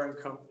front door and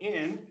come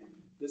in,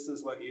 this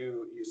is what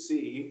you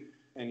see.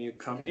 And you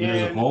come in.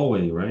 There's a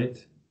hallway, right?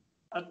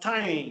 A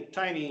tiny,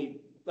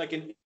 like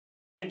an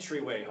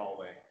entryway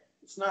hallway.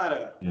 It's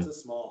not it's a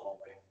small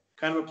hallway.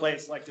 Kind of a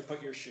place like to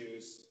put your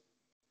shoes,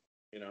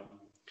 you know.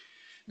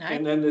 Nice.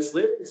 And then this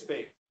living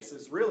space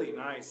is really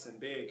nice and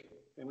big.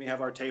 And we have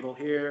our table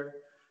here.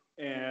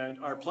 And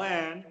our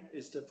plan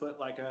is to put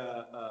like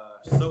a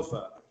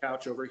sofa, a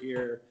couch over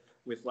here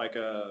with like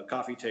a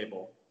coffee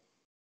table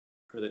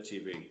for the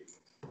TV.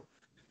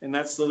 And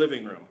that's the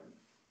living room.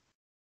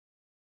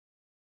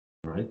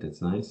 All right,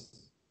 that's nice.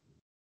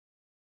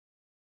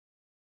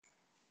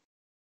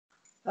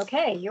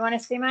 Okay, you want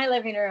to see my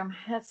living room?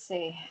 Let's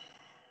see.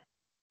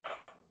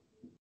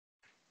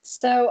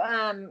 So,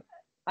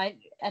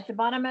 at the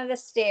bottom of the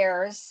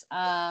stairs,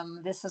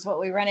 this is what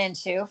we run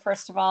into.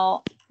 First of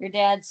all, your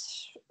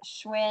dad's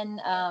Schwinn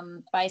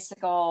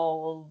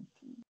bicycle,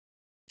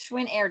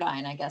 Schwinn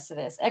Airdyne, I guess it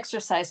is.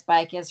 Exercise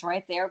bike is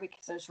right there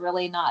because there's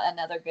really not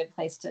another good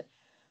place to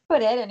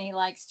put it, and he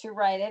likes to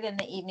ride it in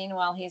the evening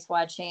while he's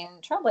watching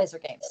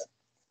Trailblazer games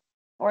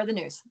or the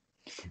news.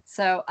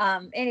 So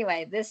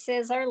anyway, this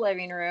is our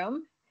living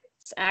room.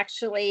 It's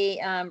actually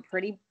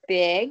pretty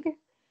big.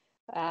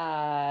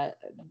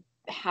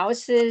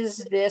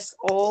 Houses this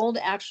old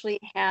actually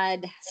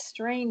had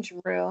strange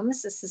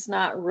rooms. This is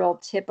not real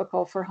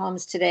typical for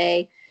homes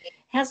today. It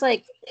has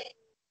like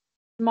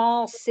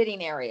small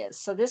sitting areas.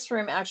 So this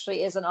room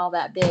actually isn't all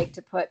that big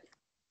to put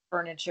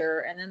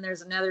furniture. And then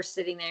there's another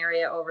sitting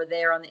area over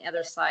there on the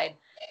other side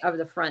of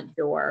the front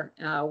door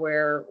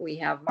where we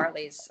have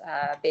Marley's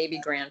baby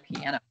grand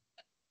piano.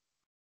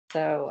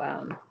 So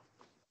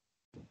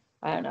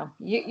I don't know.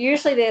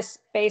 Usually this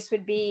space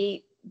would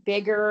be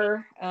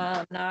bigger,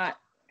 not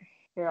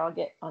here. I'll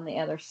get on the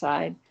other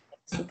side.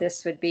 So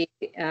this would be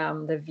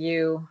the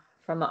view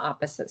from the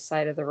opposite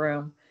side of the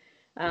room.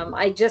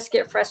 I just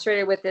get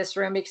frustrated with this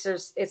room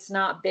because it's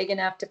not big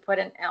enough to put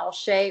an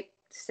L-shaped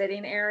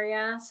sitting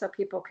area so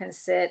people can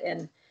sit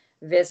and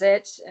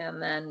visit.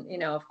 And then, you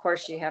know, of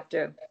course, you have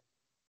to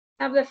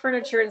have the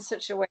furniture in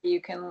such a way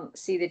you can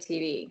see the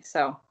TV.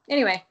 So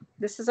anyway,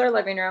 this is our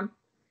living room.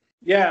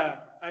 Yeah,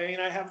 I mean,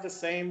 I have the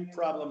same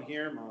problem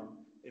here, Mom.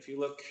 If you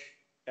look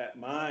at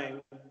mine,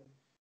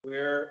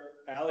 where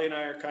Allie and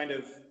I are kind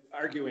of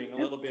arguing a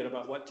little bit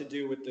about what to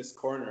do with this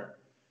corner,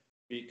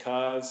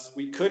 because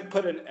we could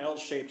put an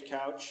L-shaped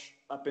couch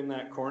up in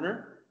that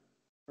corner,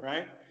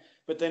 right?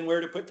 But then where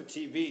to put the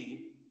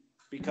TV,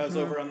 because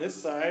over on this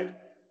side,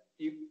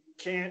 you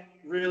can't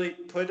really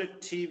put a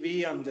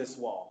TV on this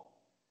wall.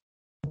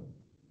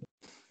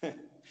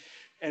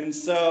 And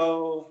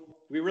so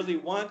we really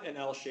want an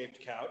L-shaped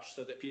couch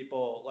so that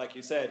people, like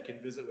you said,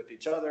 can visit with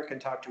each other, can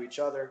talk to each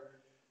other.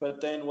 But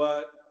then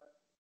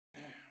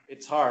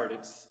it's hard.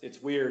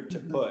 It's weird to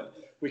put.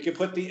 We could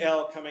put the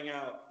L coming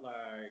out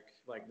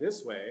like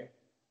this way,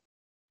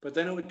 but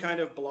then it would kind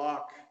of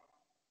block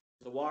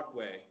the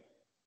walkway.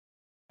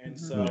 And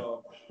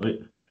so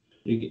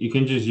you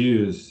can just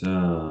use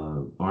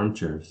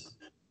armchairs.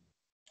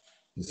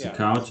 It's a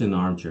couch and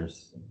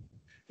armchairs.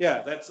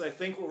 Yeah, that's I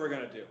think what we're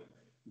gonna do,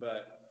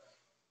 but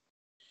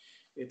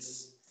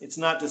it's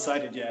not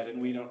decided yet,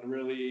 and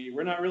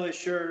we're not really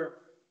sure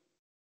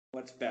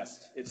what's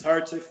best. It's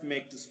hard to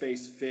make the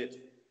space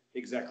fit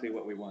exactly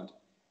what we want.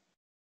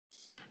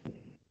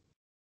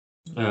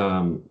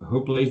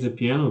 Who plays the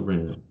piano,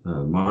 Brenda?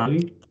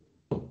 Marley?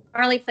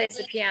 Marley plays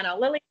the piano.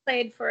 Lily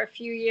played for a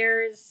few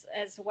years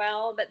as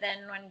well, but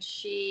then when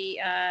she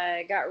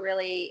got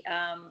really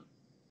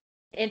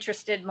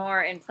interested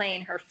more in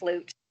playing her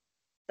flute.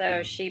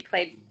 So she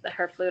played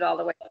her flute all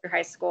the way through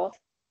high school.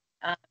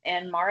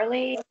 And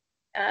Marley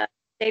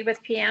stayed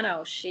with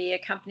piano. She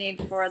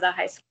accompanied for the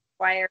high school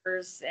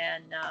choirs.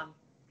 And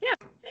yeah,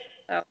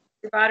 so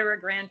we bought her a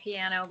grand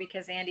piano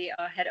because Andy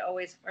had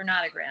always, or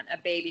not a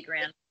baby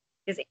grand,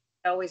 because Andy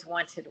always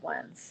wanted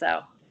one.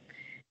 So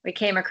we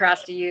came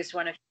across a used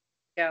one a few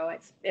years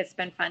ago. It's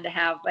been fun to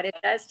have, but it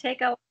does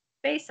take a lot of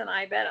space. And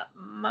I bet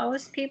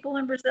most people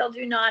in Brazil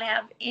do not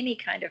have any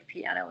kind of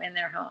piano in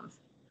their homes.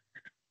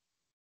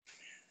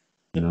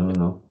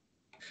 No.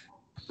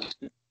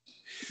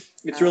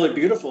 It's really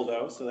beautiful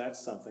though, so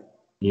that's something.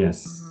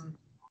 Yes.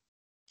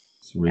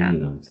 It's really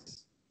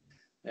nice.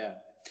 Yeah.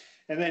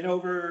 And then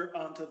over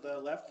onto the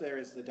left there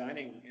is the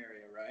dining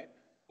area, right?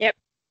 Yep.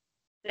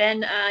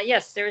 Then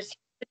yes, there's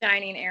the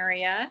dining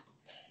area.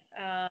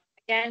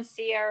 Again,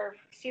 see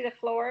the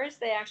floors.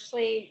 They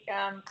actually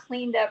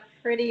cleaned up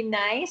pretty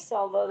nice,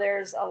 although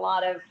there's a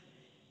lot of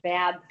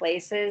bad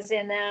places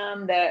in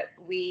them that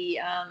we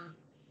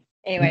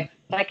anyway,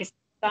 like I said,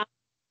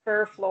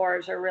 fur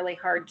floors are really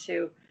hard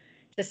to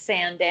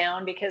sand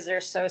down because they're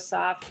so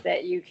soft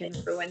that you can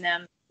ruin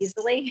them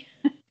easily.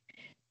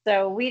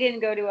 So we didn't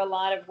go to a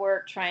lot of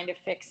work trying to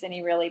fix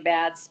any really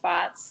bad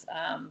spots,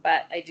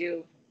 but I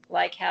do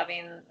like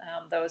having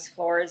those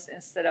floors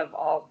instead of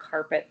all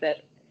carpet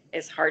that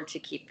is hard to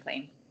keep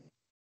clean.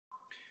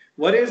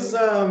 What is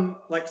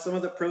like some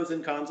of the pros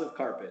and cons of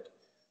carpet?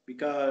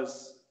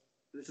 Because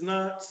it's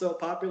not so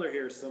popular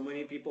here. So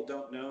many people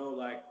don't know,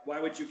 like, why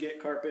would you get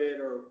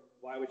carpet or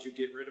why would you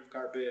get rid of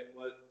carpet?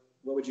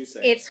 What would you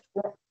say?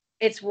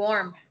 It's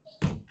warm.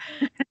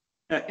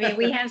 I mean,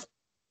 we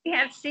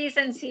have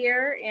seasons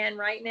here, and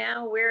right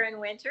now we're in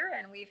winter,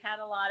 and we've had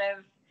a lot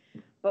of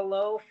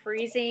below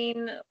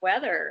freezing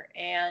weather.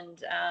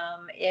 And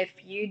if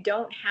you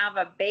don't have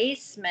a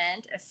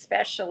basement,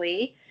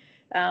 especially,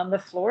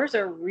 the floors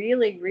are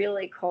really,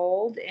 really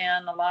cold,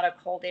 and a lot of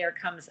cold air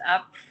comes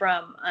up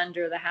from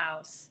under the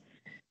house.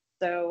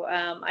 So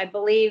I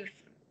believe,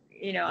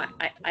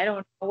 I don't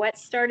know what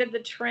started the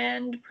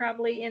trend,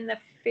 probably in the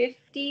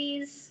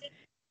 50s.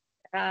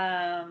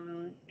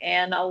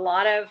 And a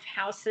lot of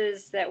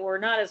houses that were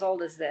not as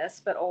old as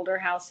this, but older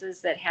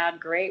houses that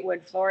had great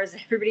wood floors,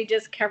 everybody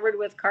just covered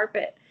with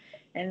carpet.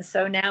 And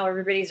so now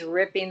everybody's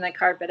ripping the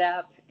carpet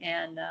up,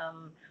 and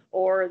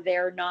or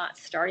they're not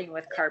starting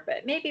with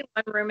carpet. Maybe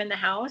one room in the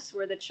house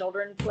where the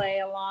children play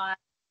a lot.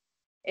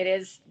 It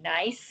is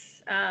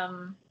nice.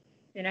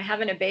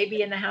 Having a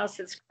baby in the house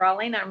that's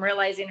crawling, I'm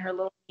realizing her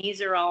little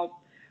knees are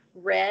all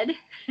red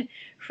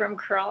from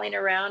crawling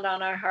around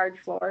on our hard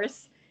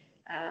floors.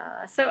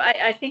 So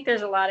I think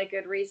there's a lot of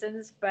good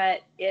reasons,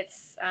 but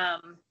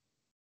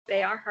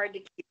they are hard to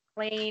keep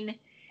clean,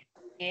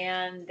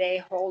 and they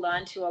hold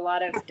on to a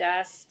lot of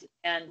dust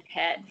and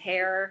pet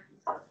hair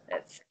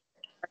that's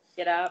hard to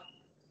get up.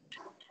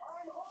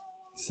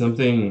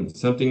 Something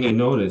I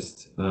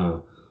noticed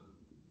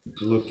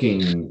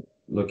looking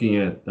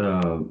at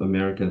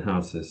American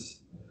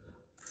houses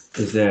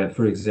is that,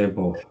 for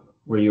example,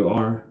 where you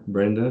are,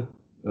 Brenda,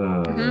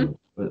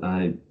 but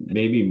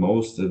maybe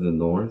most of the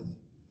north,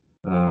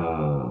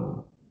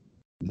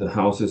 the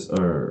houses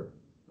are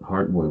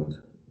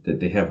hardwood, that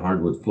they have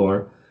hardwood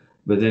floor,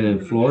 but then in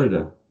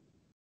Florida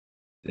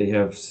they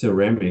have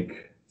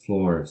ceramic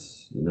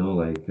floors,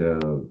 like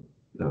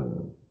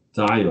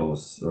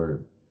tiles,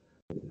 or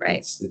Right.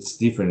 it's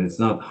different. It's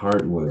not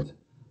hardwood.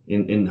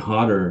 In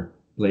hotter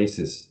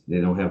places they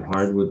don't have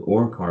hardwood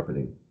or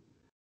carpeting.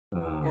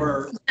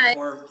 Or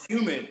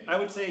humid. I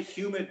would say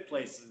humid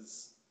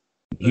places.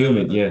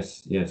 Humid,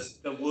 yes.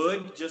 The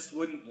wood just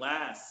wouldn't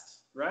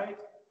last, right?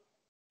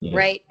 Yeah,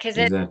 right, because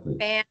exactly. it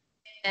expands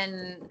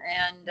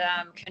and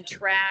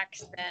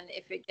contracts, and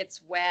if it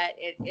gets wet,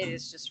 it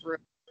is just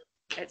ruined.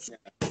 There's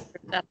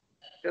nothing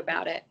to do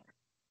about it.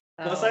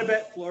 Plus, I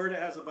bet Florida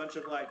has a bunch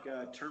of like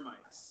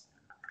termites,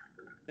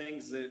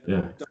 things that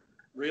don't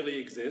really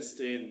exist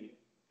in.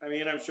 I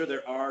mean, I'm sure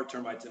there are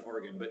termites in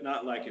Oregon, but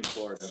not like in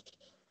Florida.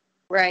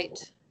 Right.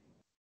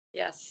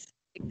 Yes,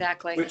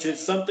 exactly. Which is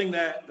something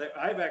that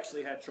I've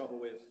actually had trouble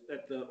with.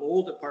 At the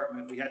old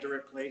apartment, we had to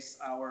replace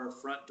our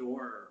front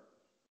door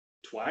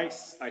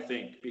twice, I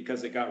think,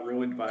 because it got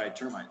ruined by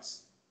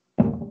termites.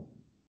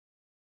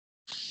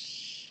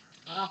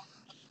 Wow.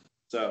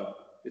 So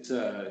it's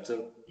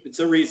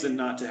a reason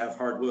not to have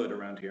hardwood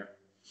around here.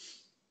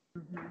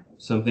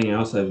 Something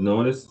else I've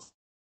noticed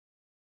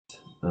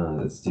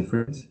that's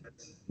different.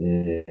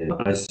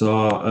 I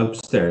saw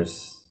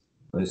upstairs,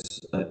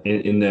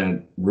 in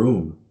that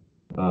room.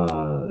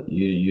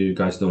 You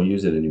guys don't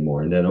use it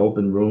anymore. In that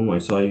open room, I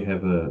saw you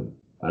have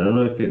I don't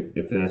know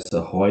if that's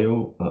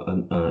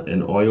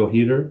an oil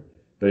heater,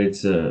 but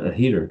it's a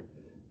heater,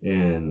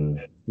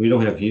 and we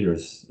don't have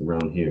heaters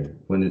around here.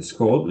 When it's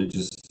cold, we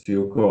just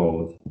feel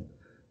cold.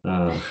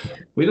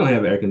 We don't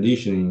have air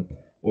conditioning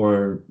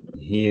or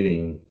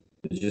heating.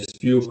 We just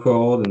feel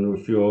cold, and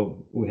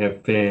we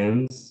have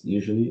fans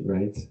usually,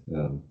 right?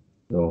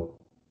 So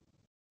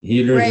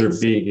heaters are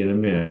big in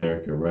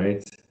America,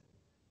 right?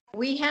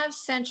 We have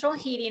central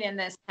heating in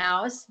this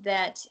house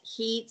that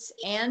heats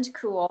and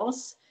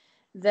cools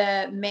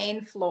the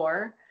main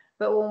floor.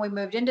 But when we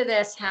moved into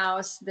this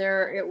house,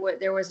 there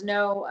was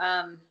no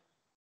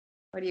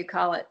what do you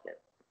call it,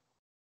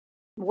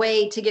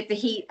 way to get the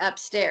heat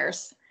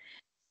upstairs.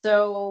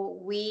 So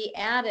we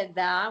added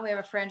that. We have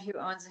a friend who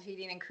owns a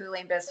heating and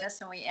cooling business,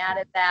 and we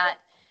added that.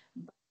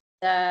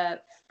 The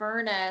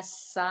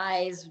furnace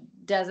size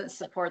doesn't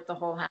support the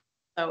whole house,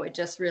 so it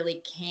just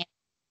really can't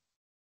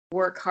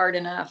work hard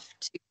enough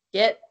to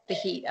get the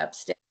heat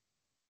upstairs.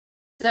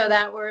 So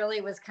that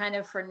really was kind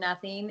of for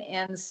nothing.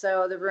 And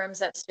so the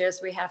rooms upstairs,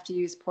 we have to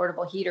use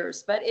portable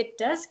heaters, but it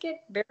does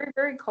get very,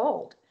 very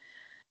cold.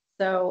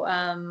 So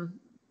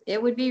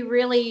it would be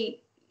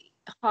really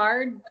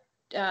hard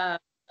to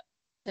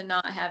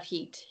not have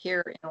heat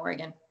here in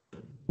Oregon.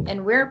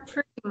 And we're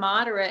pretty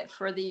moderate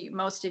for the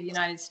most of the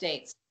United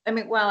States. I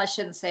mean, well, I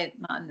shouldn't say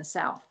not in the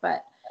South,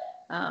 but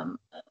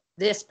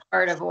this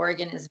part of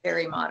Oregon is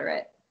very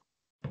moderate.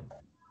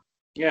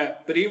 Yeah,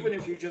 but even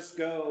if you just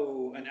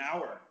go an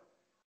hour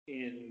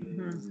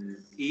in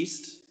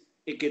east,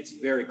 it gets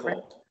very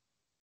cold.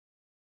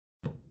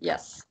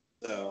 Yes.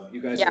 So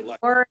you guys are lucky.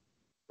 Or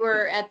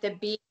we're at the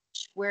beach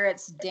where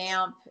it's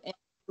damp and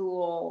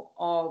cool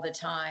all the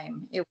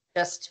time. It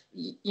just,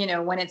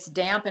 when it's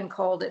damp and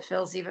cold, it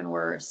feels even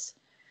worse.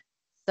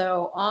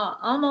 So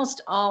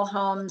almost all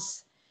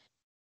homes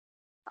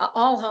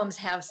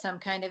have some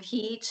kind of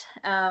heat.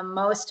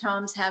 Most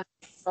homes have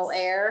central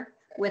air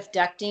with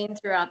ducting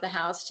throughout the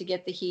house to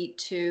get the heat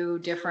to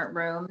different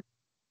rooms.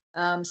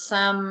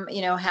 Some,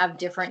 have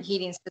different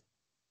heating systems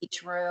in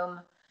each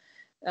room.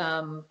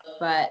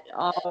 But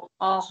all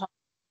homes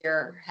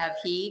here have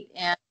heat.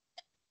 And,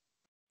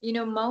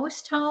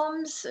 most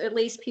homes, at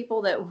least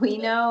people that we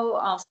know,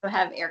 also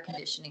have air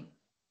conditioning.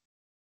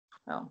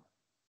 So.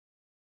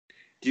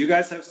 Do you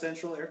guys have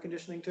central air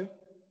conditioning too?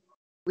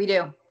 We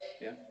do.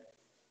 Yeah.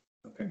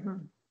 Okay. Mm-hmm.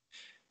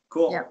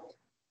 Cool. Yeah.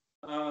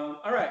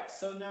 All right.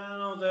 So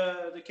now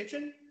the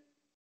kitchen.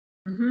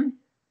 Mm-hmm.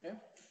 Yeah.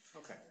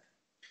 Okay.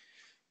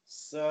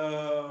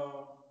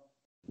 So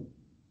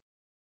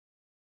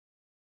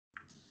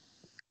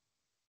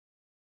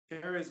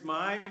here is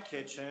my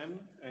kitchen,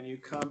 and you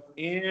come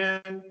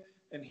in,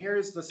 and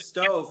here's the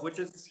stove, which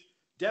is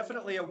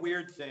definitely a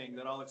weird thing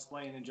that I'll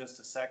explain in just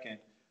a second.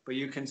 But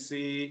you can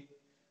see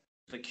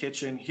the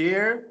kitchen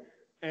here,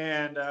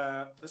 and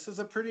this is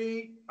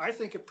I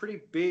think a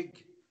pretty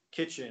big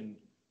kitchen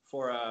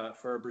for a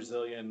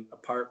Brazilian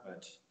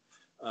apartment.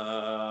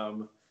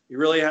 You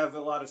really have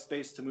a lot of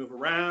space to move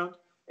around,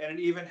 and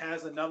it even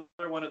has another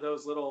one of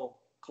those little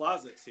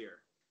closets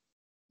here,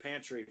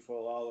 pantry full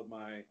of all of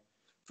my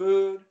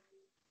food,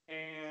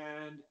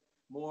 and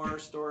more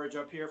storage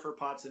up here for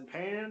pots and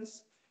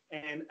pans.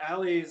 And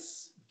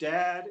Allie's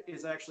dad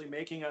is actually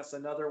making us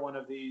another one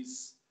of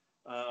these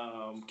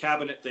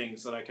cabinet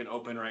things that I can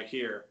open right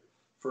here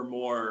for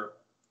more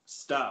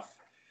stuff.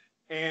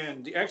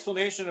 And the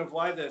explanation of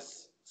why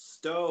this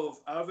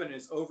stove oven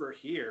is over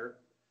here,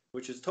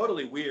 which is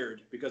totally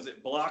weird because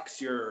it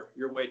blocks your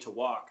way to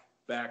walk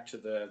back to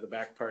the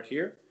back part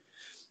here,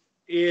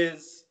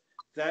 is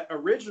that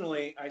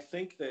originally I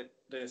think that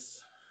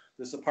this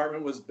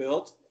apartment was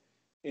built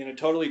in a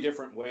totally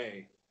different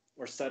way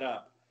or set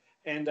up,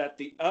 and that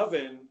the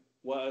oven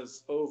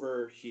was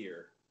over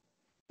here.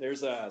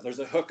 There's a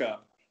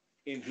hookup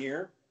in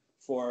here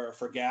for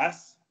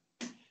gas,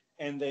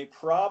 and they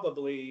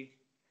probably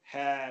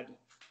had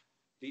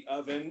the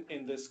oven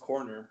in this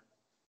corner,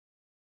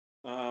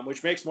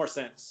 which makes more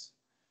sense.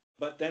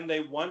 But then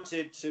they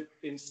wanted to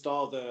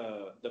install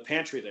the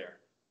pantry there,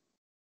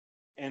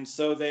 and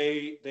so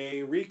they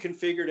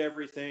reconfigured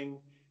everything,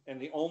 and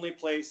the only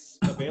place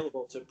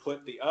available to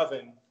put the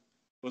oven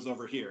was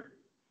over here,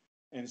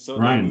 and so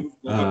Ryan, they moved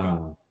the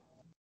hookup.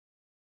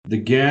 The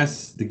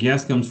gas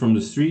comes from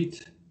the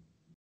street.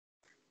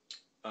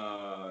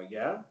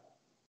 Yeah.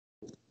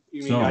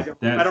 You mean So I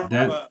don't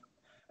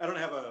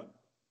have a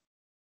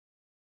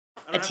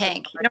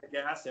tank.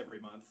 Gas every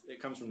month. It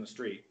comes from the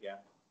street. Yeah.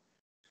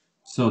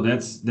 So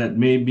that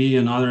may be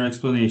another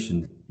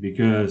explanation,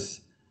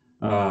 because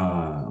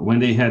when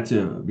they had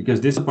to,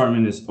 because this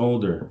apartment is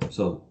older,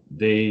 so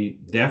they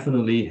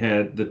definitely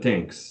had the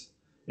tanks,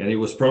 and it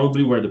was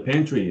probably where the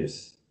pantry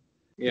is.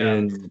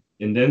 Yeah.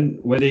 And then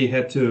when they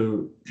had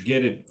to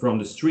get it from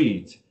the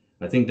street,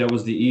 I think that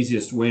was the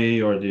easiest way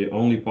or the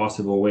only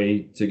possible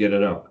way to get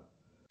it up.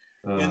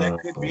 Yeah, that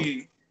could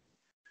be.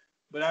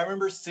 But I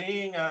remember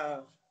seeing,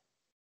 yeah,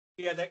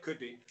 that could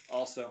be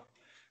also.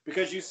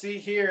 Because you see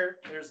here,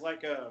 there's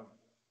like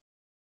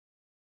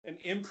an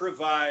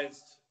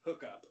improvised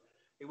hookup.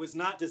 It was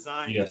not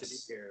designed to be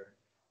here.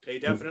 They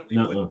definitely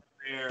put it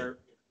there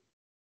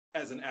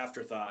as an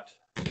afterthought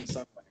in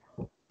some way.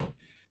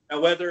 Now,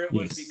 whether it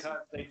was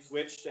because they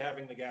switched to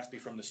having the gas be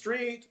from the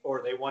street,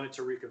 or they wanted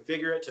to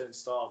reconfigure it to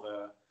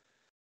install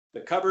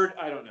the cupboard,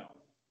 I don't know.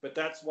 But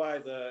that's why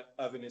the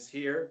oven is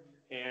here,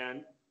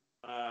 and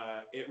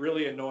it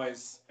really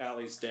annoys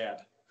Allie's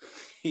dad.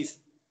 He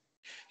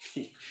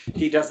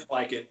doesn't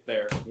like it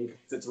there.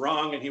 It's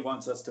wrong, and he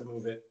wants us to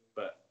move it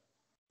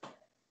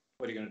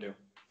What are you gonna do?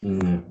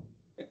 Mm.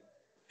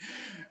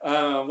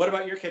 What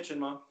about your kitchen,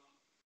 Mom?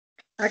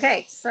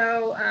 Okay,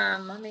 so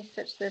let me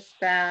switch this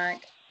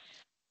back.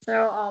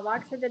 So I'll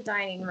walk through the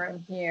dining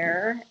room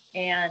here,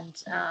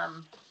 and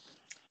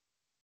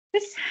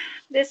this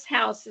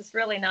house is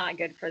really not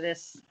good for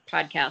this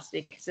podcast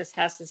because this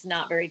house is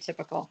not very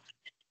typical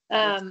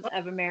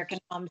of American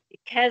homes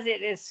because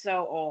it is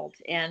so old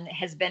and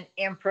has been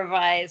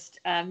improvised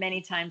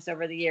many times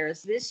over the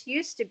years. This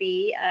used to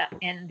be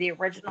in the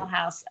original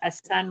house a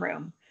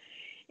sunroom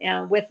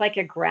with like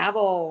a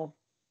gravel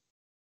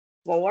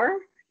floor.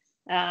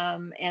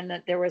 And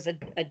that there was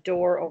a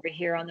door over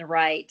here on the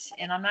right.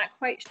 And I'm not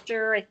quite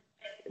sure at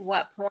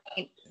what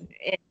point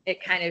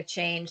it kind of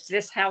changed.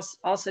 This house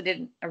also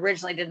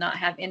originally did not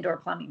have indoor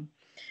plumbing.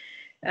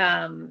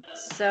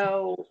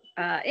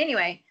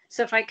 Anyway,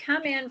 so if I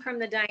come in from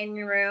the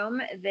dining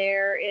room,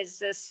 there is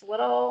this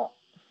little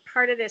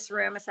part of this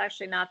room. It's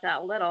actually not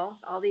that little,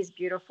 all these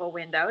beautiful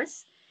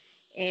windows.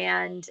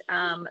 And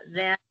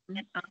then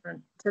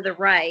to the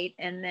right,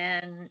 and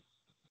then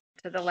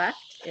to the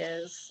left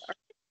is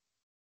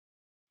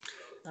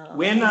So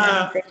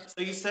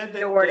you said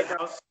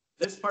that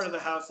this part of the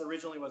house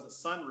originally was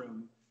a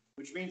sunroom,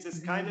 which means it's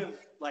kind of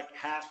like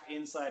half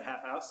inside,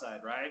 half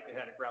outside, right? It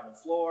had a gravel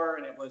floor,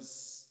 and it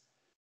was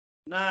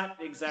not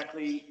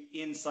exactly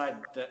inside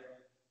the,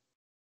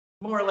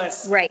 more or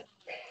less. Right.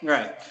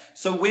 Right.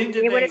 So when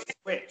did they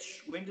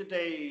switch? When did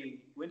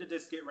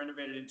this get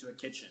renovated into a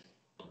kitchen?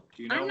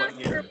 Do you know what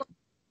year?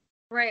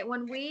 Right.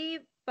 When we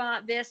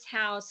bought this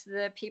house,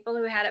 the people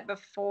who had it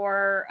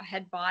before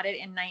had bought it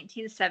in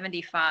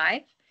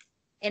 1975.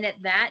 And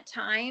at that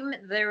time,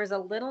 there was a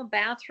little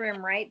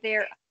bathroom right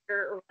there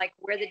under, like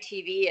where the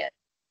TV is.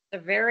 A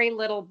very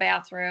little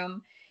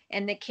bathroom.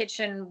 And the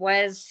kitchen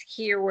was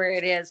here where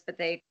it is, but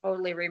they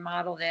totally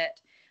remodeled it.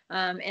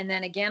 And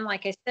then again,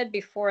 like I said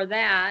before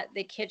that,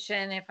 the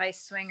kitchen, if I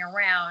swing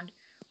around,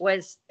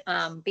 was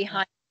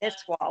behind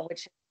this wall,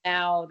 which is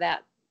now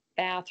that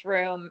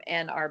bathroom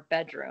and our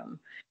bedroom.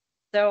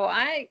 So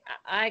I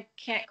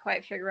can't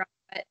quite figure out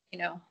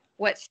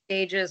what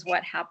stages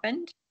what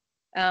happened.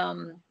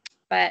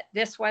 But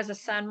this was a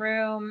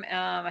sunroom.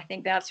 I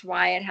think that's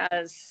why it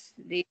has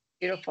the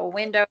beautiful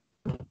window.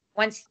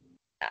 Once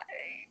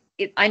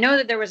I know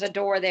that there was a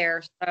door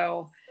there,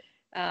 so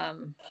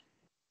I'm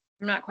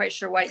not quite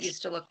sure what it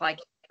used to look like,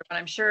 but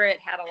I'm sure it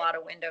had a lot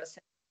of windows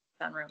in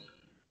the sunroom.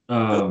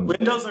 The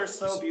windows are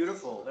so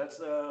beautiful. That's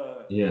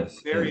a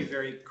very, and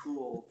very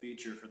cool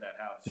feature for that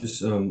house.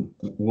 just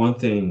one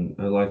thing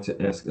I'd like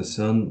to ask: a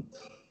sunroom.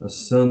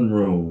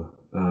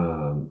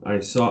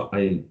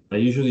 I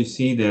usually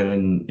see that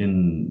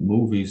in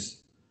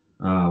movies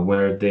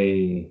where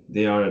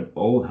they are at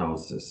old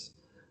houses.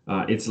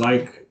 It's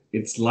like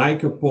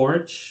a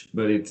porch,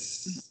 but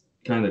it's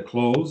kind of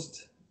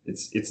closed.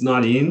 It's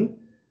not in.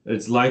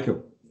 It's like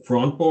a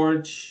front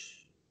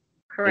porch.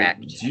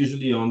 Correct. It's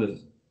usually on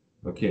the.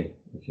 Okay.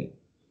 Yep.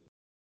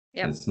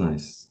 That's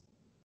nice.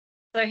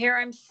 So here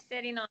I'm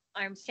standing on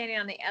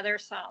the other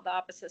side, the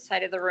opposite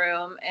side of the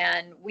room,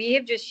 and we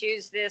have just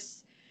used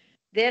this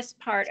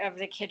part of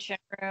the kitchen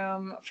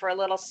room for a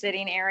little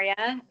sitting area.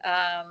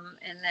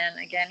 And then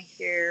again,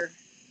 here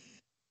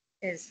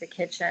is the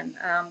kitchen.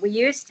 We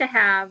used to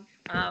have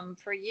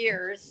for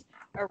years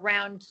a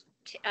round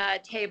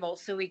table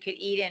so we could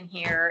eat in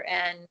here.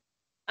 And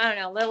I don't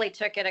know, Lily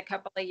took it a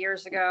couple of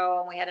years ago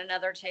and we had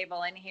another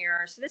table in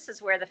here. So this is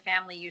where the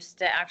family used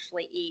to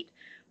actually eat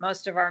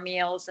most of our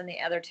meals. And the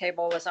other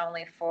table was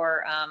only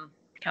for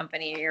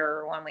company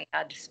or when we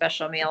had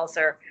special meals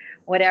or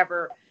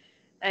whatever.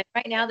 And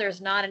right now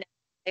there's not an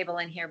table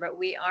in here, but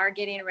we are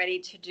getting ready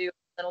to do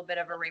a little bit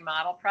of a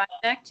remodel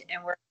project,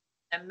 and we're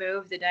going to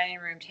move the dining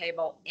room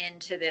table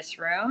into this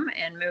room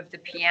and move the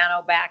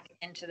piano back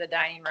into the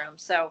dining room.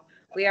 So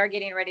we are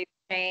getting ready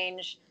to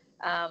change.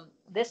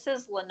 This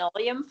is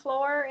linoleum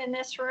floor in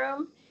this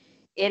room.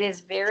 It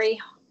is very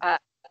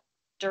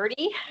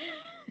dirty.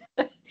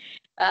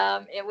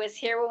 It was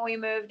here when we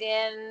moved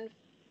in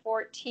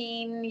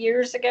 14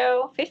 years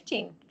ago,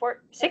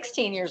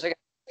 16 years ago.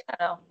 I don't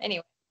know.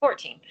 Anyway,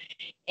 14.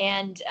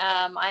 And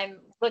I'm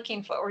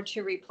looking forward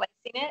to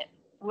replacing it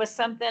with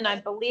something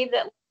I believe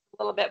that looks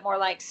a little bit more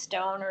like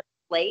stone or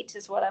slate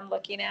is what I'm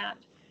looking at.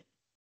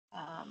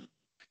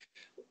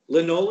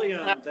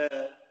 Linoleum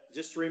that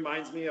just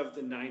reminds me of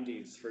the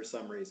 90s for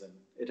some reason.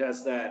 It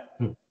has that,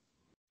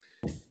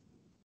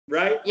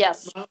 right?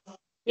 Yes.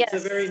 It's a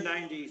very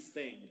 90s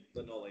thing,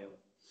 linoleum.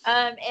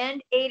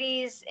 And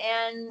 80s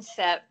and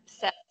 70s.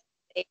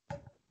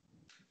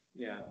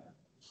 Yeah.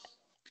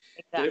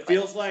 Exactly. But it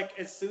feels like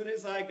as soon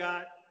as I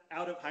got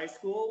out of high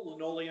school,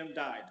 linoleum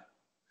died.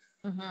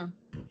 Mm-hmm.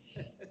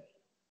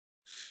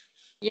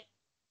 Yeah.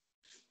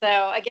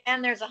 So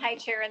again, there's a high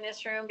chair in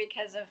this room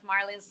because of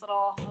Marley's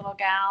little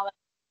gal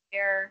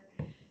here.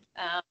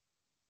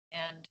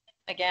 And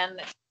again,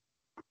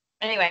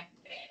 anyway,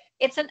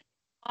 it's an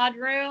odd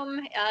room.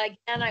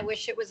 Again, I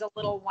wish it was a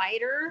little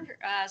wider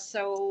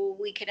so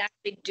we could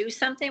actually do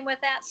something with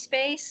that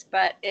space,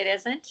 but it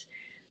isn't.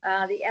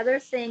 The other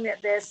thing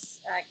that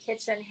this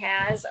kitchen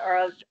has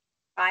are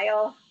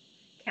tile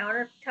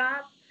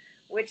countertop,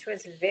 which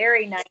was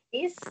very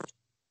nice,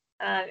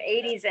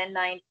 80s and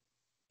 90s.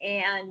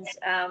 And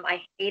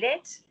I hate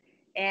it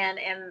and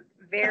am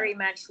very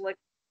much looking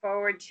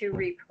forward to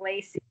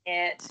replacing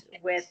it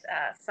with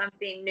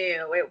something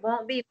new. It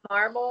won't be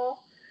marble,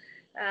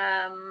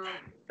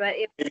 but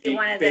if you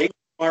wanted baked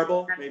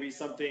marble, maybe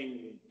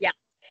something. Yeah.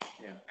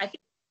 Yeah. I think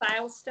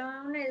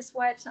silestone is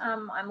what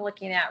I'm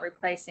looking at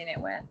replacing it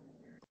with.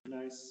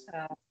 Nice.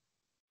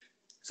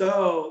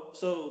 So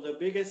the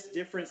biggest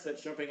difference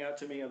that's jumping out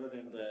to me, other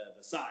than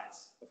the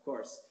size, of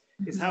course,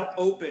 is how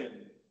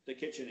open the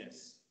kitchen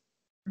is.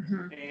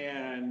 Mm-hmm.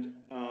 And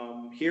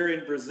here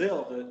in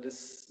Brazil,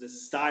 this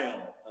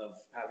style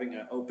of having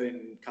an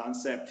open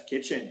concept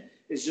kitchen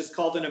is just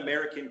called an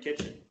American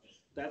kitchen.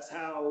 That's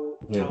how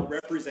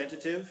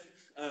representative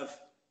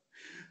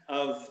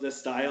of the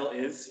style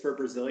is for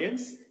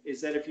Brazilians.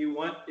 Is that if you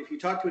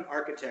talk to an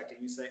architect and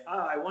you say,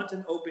 I want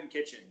an open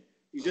kitchen,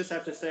 you just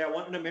have to say, I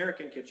want an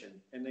American kitchen,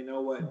 and they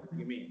know what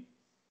you mean.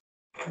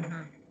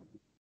 Mm-hmm.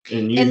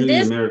 And usually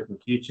an American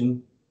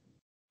kitchen.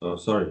 Oh,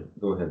 sorry.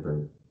 Go ahead,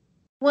 Brenda.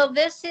 Well,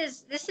 this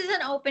is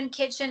an open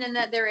kitchen in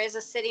that there is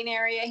a sitting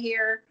area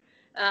here.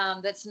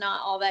 That's not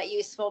all that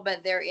useful,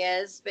 but there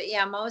is. But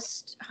yeah,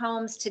 most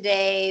homes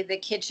today, the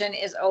kitchen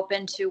is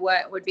open to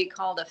what would be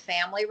called a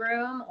family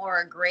room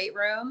or a great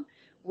room,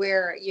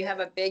 where you have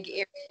a big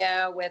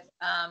area with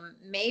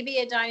maybe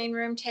a dining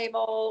room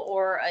table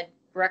or a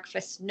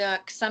breakfast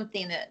nook,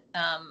 something that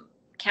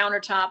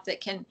countertop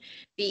that can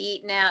be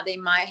eaten at. They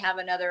might have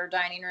another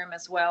dining room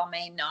as well,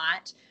 may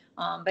not.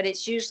 But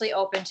it's usually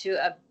open to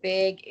a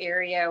big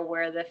area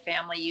where the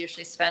family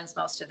usually spends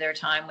most of their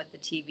time with the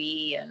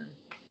TV and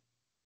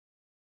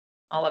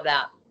all of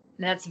that.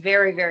 And that's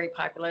very, very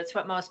popular. It's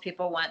what most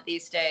people want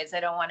these days. They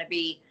don't want to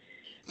be,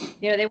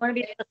 they want to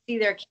be able to see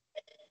their kids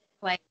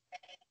play,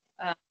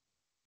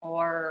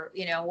 or,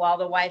 while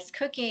the wife's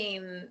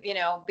cooking,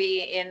 be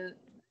in the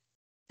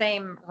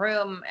same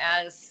room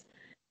as,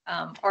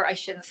 or I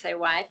shouldn't say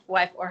wife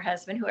or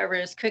husband, whoever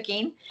is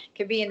cooking,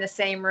 could be in the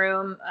same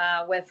room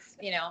with,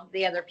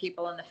 the other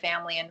people in the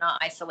family and not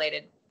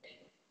isolated.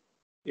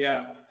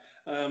 Yeah,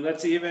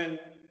 that's even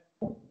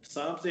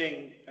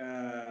something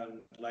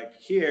like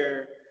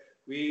here,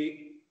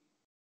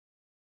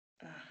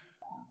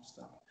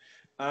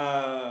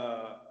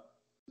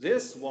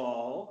 this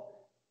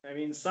wall, I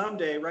mean,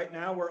 someday, right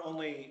now we're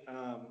only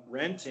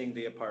renting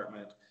the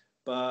apartment,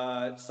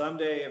 but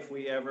someday if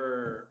we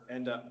ever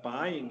end up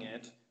buying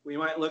it, we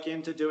might look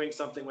into doing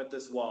something with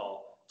this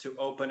wall to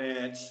open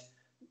it,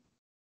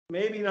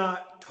 maybe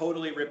not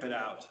totally rip it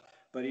out,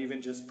 but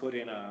even just put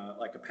in a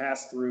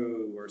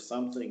pass-through or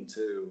something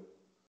to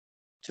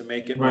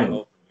make it more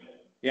open.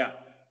 Yeah.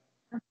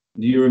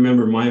 Do you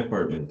remember my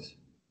apartment?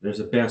 There's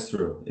a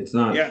pass-through. It's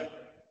not. Yeah.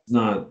 It's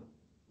not.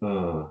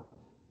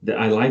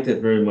 I like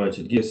that very much.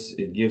 It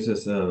gives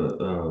us I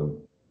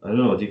don't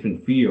know, a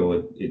different feel.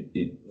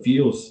 It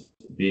feels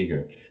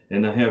bigger.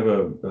 And I have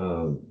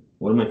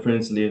one of my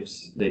friends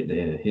lives.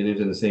 He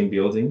lives in the same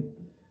building,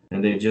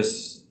 and they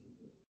just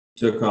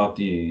took off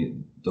the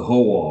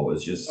whole wall.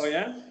 It's just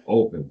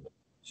open.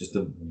 It's just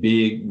a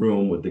big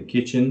room with the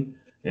kitchen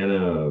and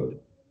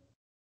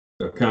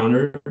a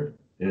counter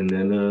and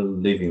then a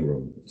living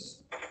room.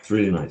 It's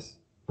really nice.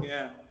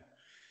 Yeah,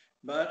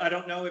 but I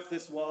don't know if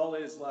this wall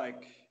is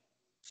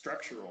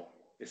structural.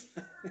 Is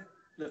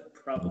the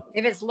problem?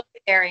 If it's load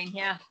bearing,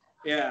 yeah.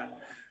 Yeah,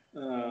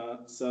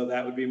 so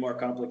that would be more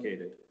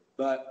complicated,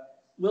 but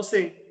we'll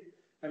see.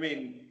 I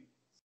mean,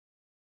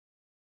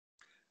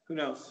 who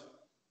knows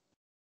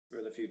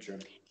for the future?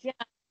 Yeah,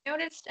 I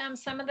noticed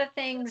some of the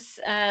things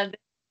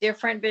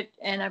different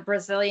in a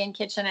Brazilian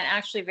kitchen, and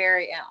actually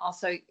very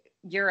also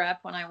Europe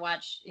when I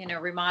watch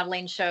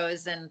remodeling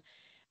shows and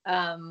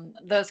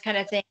those kind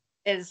of things.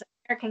 Is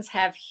Americans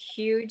have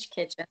huge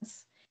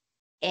kitchens,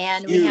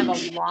 and we have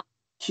a lot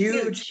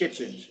huge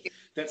kitchens.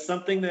 That's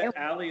something that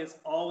Allie is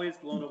always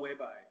blown away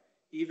by.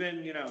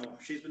 Even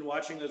she's been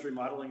watching those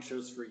remodeling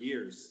shows for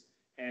years,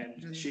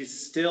 and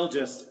she's still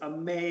just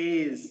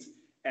amazed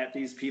at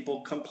these people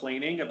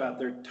complaining about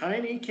their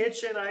tiny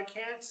kitchen. I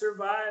can't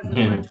survive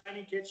in my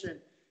tiny kitchen.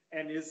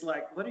 And is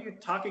like, what are you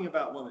talking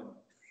about, woman?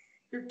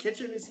 Your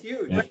kitchen is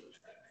huge.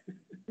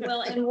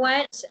 Well, and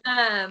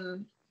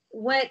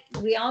what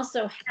we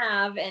also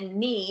have and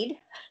need,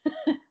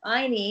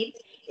 I need,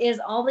 is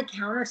all the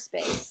counter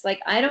space.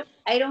 Like I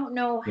don't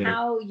know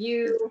how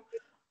you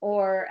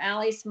or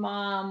Allie's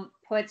mom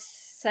puts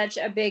such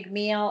a big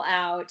meal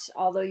out,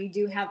 although you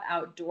do have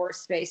outdoor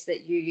space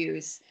that you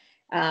use,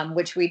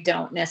 which we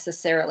don't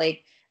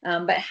necessarily.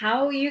 But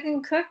how you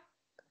can cook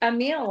a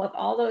meal with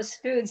all those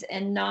foods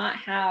and not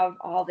have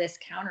all this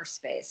counter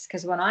space?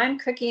 Because when I'm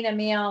cooking a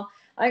meal,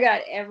 I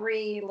got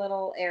every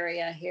little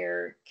area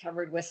here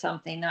covered with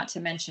something, not to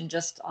mention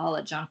just all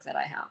the junk that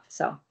I have.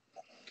 So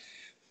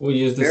we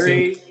use the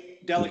very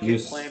sink.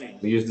 delicate planning.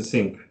 We use the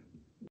sink.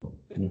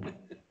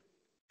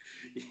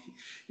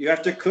 You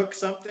have to cook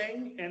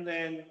something and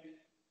then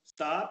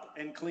stop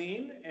and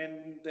clean,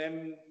 and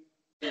then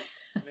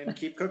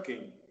keep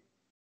cooking.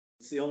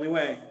 It's the only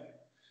way.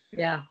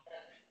 Yeah.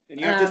 And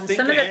you have to think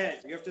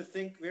ahead. You have to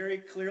think very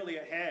clearly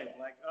ahead.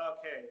 Like,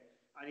 okay,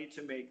 I need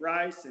to make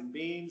rice and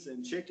beans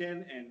and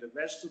chicken and a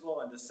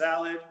vegetable and a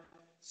salad.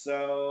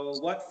 So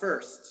what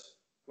first?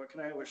 What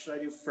should I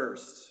do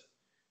first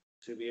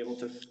to be able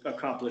to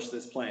accomplish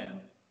this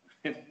plan?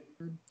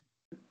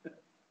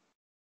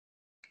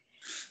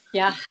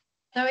 Yeah.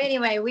 So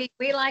anyway, we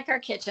like our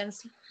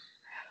kitchens.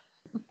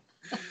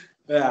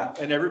 Yeah,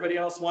 and everybody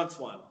else wants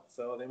one,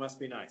 so they must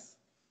be nice.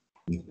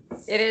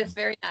 It is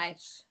very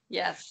nice.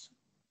 Yes.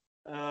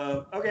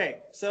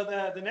 Okay, so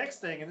the next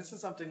thing, and this is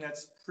something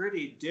that's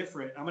pretty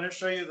different. I'm going to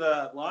show you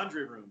the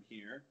laundry room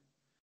here.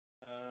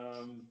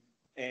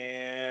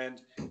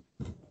 And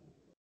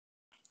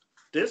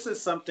this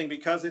is something,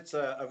 because it's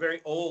a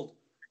very old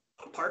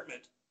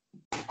apartment.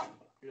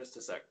 Just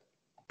a sec.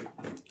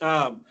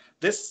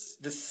 This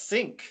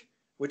sink,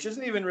 which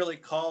isn't even really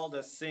called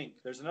a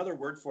sink. There's another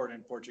word for it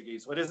in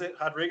Portuguese. What is it,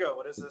 Rodrigo?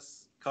 What is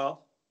this called?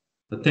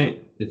 A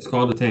tank. It's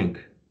called a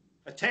tank.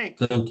 A tank.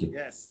 Thank you.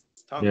 Yes.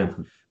 Yeah.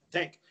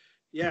 Tank.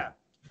 Yeah.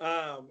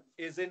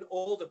 Is in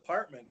old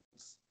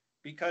apartments,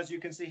 because you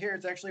can see here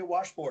it's actually a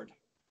washboard.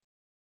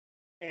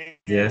 And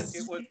Yes.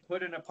 it was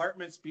put in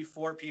apartments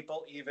before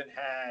people even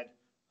had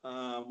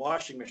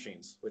washing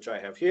machines, which I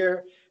have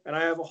here. And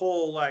I have a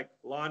whole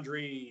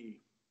laundry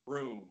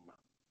room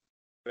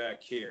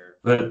back here.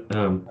 But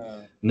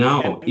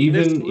now,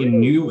 even in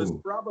new... was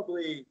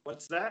probably...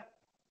 What's that?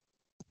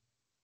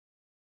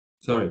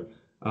 Sorry.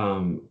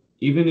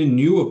 Even in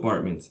new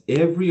apartments,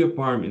 every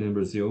apartment in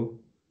Brazil,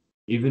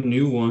 even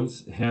new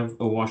ones, have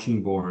a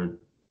washing board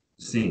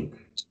sink.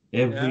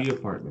 Every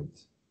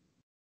apartment.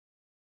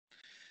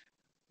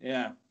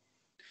 Yeah.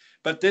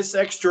 But this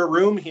extra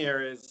room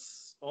here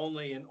is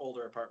only in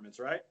older apartments,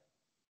 right?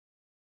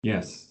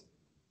 Yes.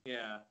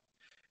 Yeah.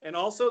 And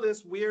also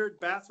this weird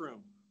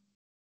bathroom.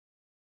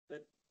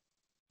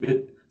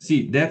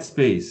 See, that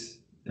space,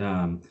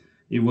 I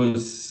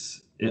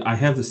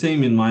have the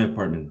same in my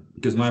apartment,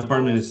 because my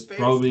apartment is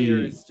probably...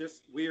 Here is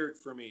just weird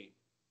for me.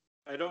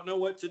 I don't know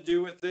what to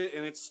do with it,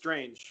 and it's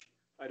strange.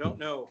 I don't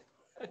know.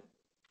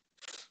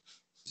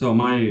 So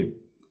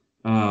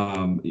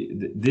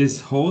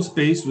this whole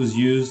space was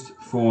used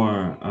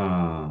for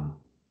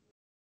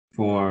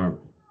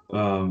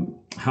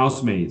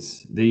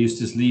housemaids. They used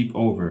to sleep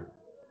over.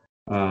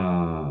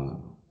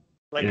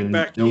 And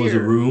back there was a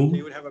room.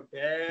 They would have a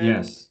bed.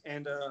 Yes.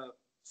 And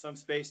some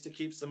space to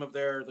keep some of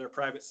their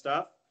private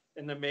stuff,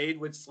 and the maid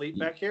would sleep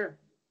back here.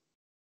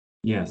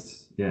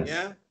 Yes.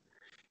 Yeah.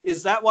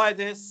 Is that why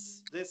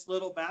this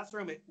little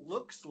bathroom, it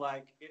looks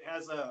like it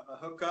has a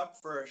hookup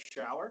for a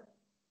shower?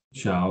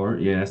 Shower,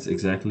 yes,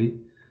 exactly.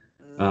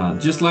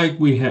 Just like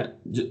you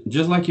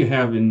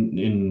have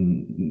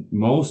in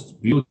most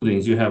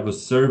buildings, you have a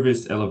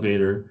service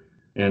elevator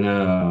and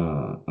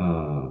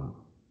a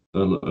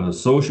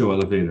social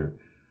elevator.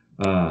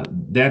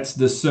 That's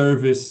the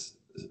service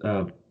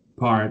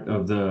part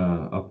of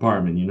the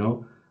apartment. You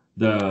know,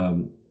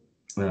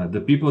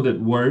 the people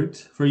that worked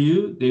for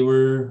you,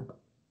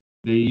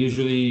 they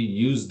usually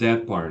use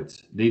that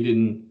part. They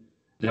didn't.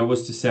 That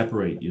was to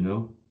separate. You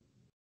know.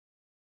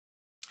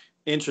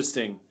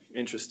 Interesting.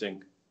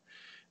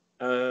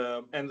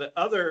 And the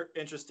other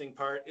interesting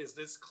part is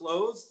this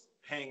clothes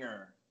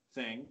hanger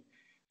thing,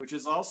 which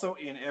is also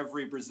in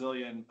every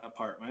Brazilian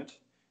apartment.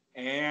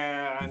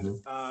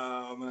 And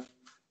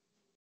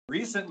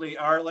recently,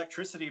 our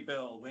electricity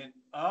bill went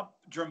up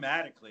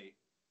dramatically,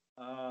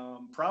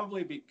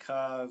 probably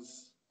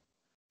because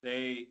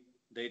they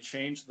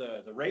changed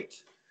the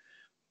rate,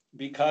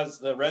 because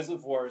the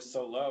reservoir is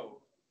so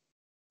low,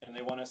 and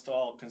they want us to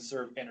all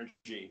conserve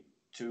energy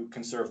to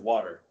conserve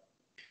water.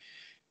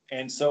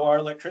 And so our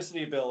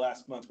electricity bill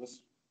last month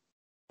was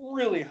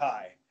really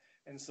high.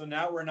 And so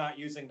now we're not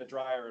using the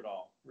dryer at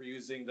all. We're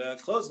using the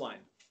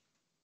clothesline,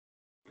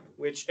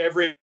 which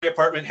every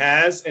apartment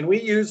has. And we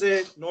use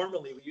it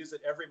normally. We use it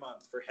every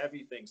month for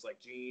heavy things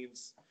like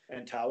jeans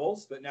and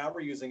towels. But now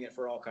we're using it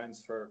for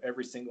for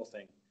every single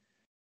thing.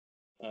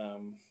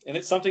 And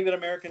it's something that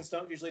Americans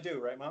don't usually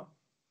do, right, Mom?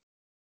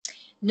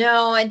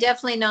 No, and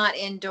definitely not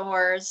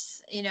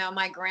indoors. You know,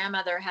 my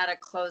grandmother had a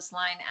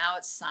clothesline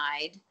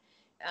outside.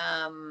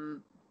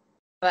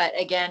 But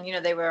again, you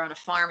know, they were on a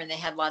farm and they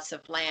had lots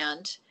of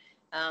land.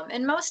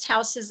 And most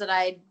houses that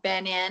I'd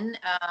been in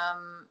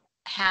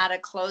had a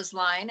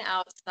clothesline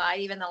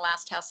outside. Even the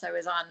last house I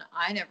was on,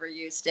 I never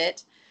used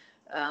it.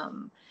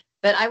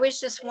 But I was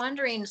just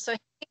wondering, so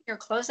hanging your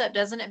clothes up,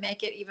 doesn't it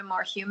make it even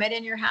more humid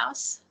in your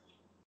house?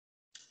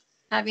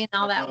 Having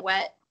all that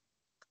wet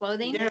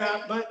clothing?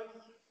 Yeah, but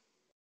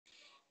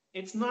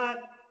it's not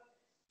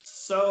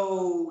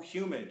so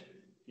humid,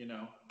 you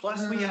know.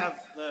 Plus we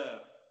have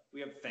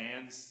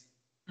fans.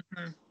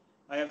 Mm-hmm.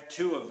 I have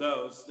two of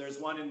those. There's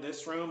one in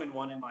this room and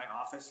one in my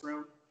office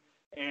room.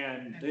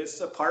 And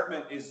this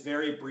apartment is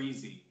very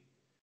breezy.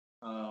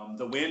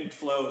 The wind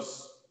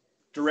flows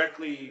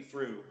directly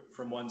through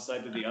from one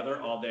side to the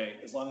other all day.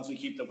 As long as we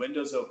keep the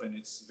windows open,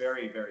 it's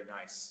very, very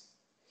nice.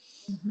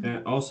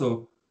 And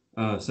also,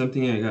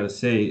 something I gotta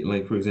say,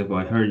 like for example,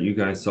 I heard you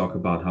guys talk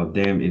about how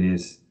damp it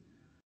is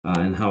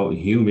and how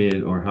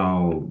humid or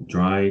how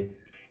dry.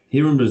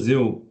 Here in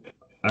Brazil,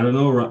 I don't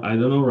know,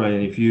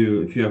 Ryan, if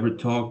you ever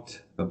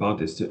talked about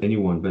this to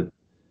anyone, but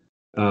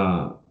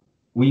uh,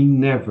 we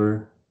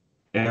never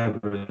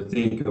ever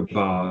think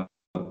about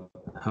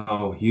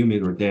how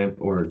humid or damp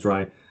or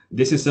dry.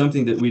 This is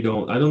something that we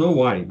don't. I don't know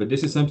why, but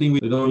this is something we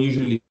don't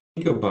usually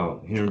think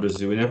about here in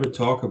Brazil. We never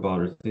talk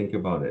about or think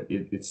about it.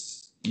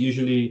 It's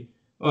usually,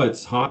 oh,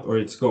 it's hot or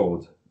it's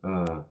cold.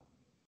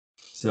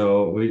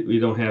 So we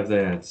don't have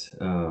that.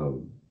 Uh,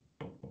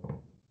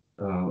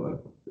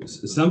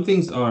 some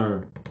things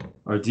are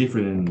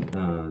different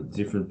in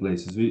different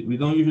places. We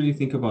don't usually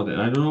think about that.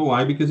 I don't know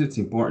why, because it's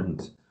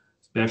important,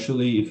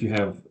 especially if you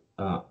have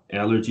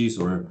allergies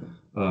or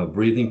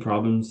breathing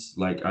problems,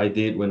 like I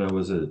did when I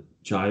was a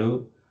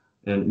child.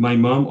 And my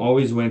mom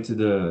always took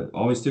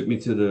me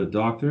to the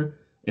doctor,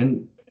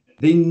 and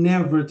they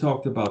never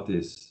talked about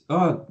this.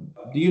 Oh,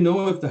 do you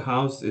know if the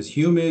house is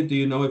humid? Do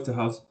you know if the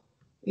house?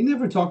 They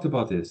never talked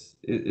about this.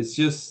 It's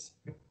just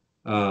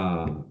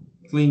uh,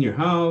 clean your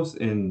house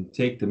and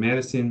take the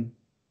medicine.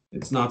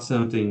 It's not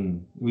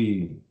something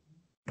we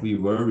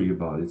worry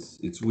about.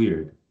 It's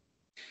weird.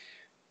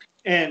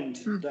 And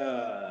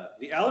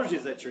the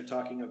allergies that you're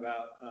talking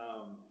about,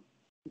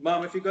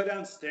 Mom, if you go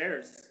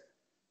downstairs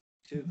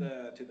to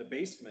the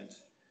basement,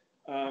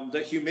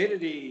 the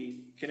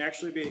humidity can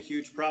actually be a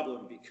huge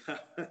problem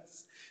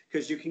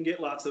because you can get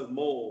lots of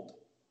mold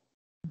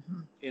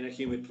in a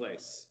humid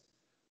place.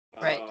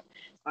 Right.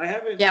 I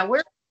haven't Yeah,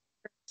 we're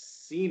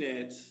seen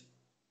it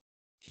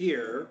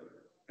here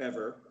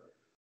ever,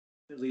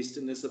 at least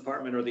in this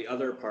apartment or the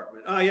other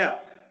apartment. Oh yeah,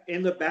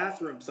 in the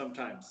bathroom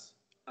sometimes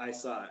I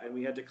saw it, and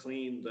we had to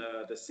clean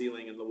the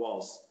ceiling and the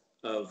walls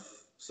of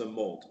some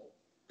mold.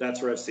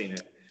 That's where I've seen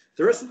it.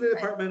 The rest of the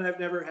apartment, I've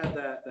never had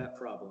that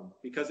problem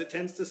because it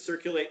tends to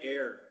circulate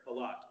air a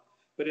lot.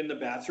 But in the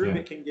bathroom,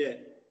 Yeah. it can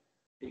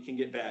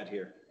get bad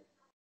here.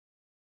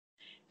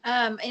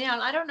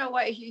 I don't know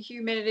what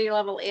humidity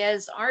level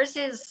is. Ours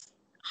is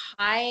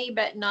high,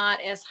 but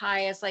not as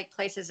high as like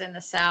places in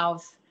the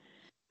South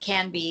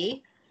can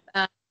be.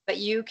 But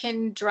you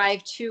can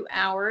drive 2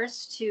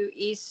 hours to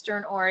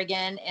Eastern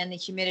Oregon, and the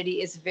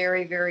humidity is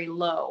very, very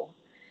low.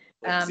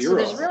 Like So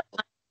there's zero.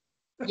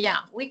 really, yeah,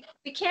 we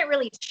can't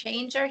really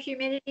change our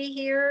humidity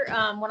here.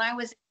 When I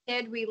was a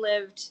kid, we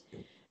lived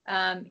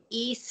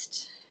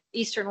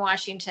Eastern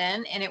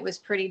Washington, and it was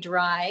pretty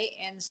dry.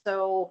 And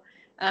so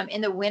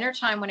in the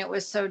wintertime, when it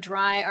was so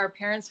dry, our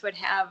parents would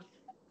have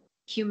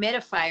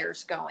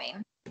humidifiers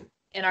going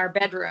in our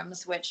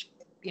bedrooms, which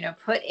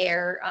put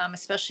air,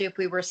 especially if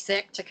we were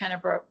sick, to kind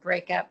of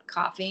break up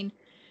coughing.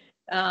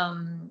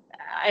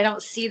 I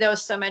don't see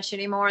those so much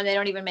anymore, and they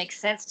don't even make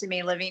sense to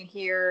me living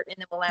here in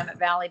the Willamette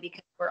Valley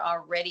because we're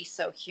already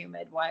so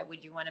humid. Why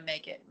would you want to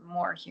make it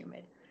more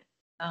humid?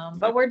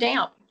 But we're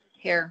damp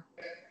here,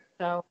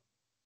 so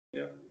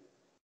Yeah.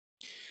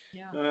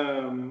 yeah.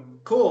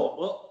 Cool.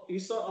 Well, you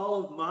saw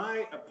all of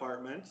my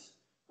apartment.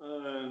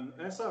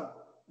 I saw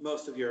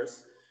most of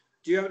yours.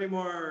 Do you have any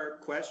more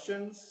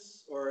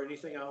questions or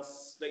anything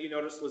else that you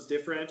noticed was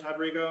different,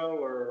 Rodrigo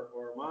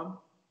or Mom?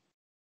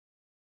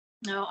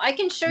 No, I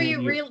can show you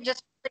You,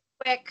 just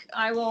really quick.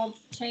 I will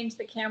change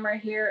the camera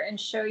here and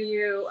show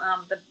you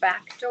the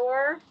back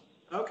door.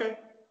 Okay.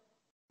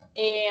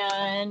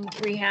 And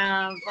we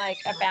have like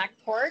a back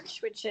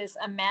porch, which is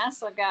a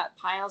mess. I've got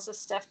piles of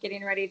stuff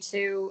getting ready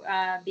to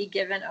be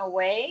given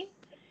away.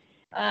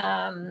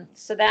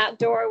 So that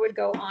door would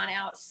go on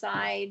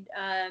outside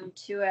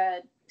to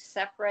a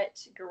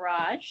separate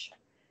garage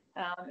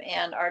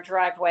and our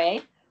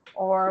driveway,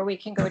 or we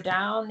can go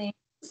down the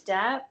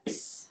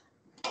steps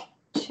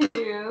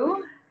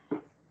to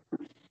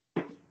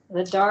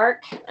the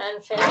dark,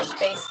 unfinished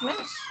basement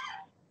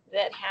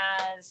that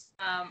has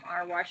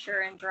our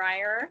washer and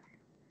dryer.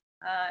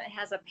 It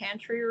has a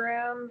pantry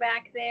room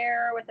back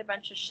there with a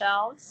bunch of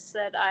shelves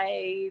that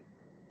I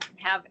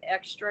have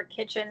extra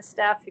kitchen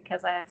stuff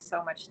because I have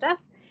so much stuff,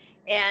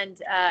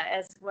 and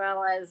as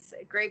well as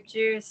grape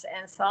juice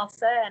and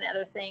salsa and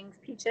other things,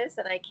 peaches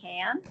that I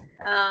can.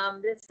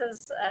 This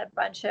is a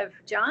bunch of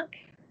junk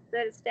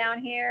that is down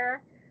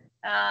here.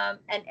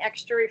 An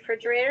extra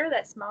refrigerator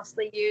that's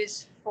mostly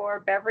used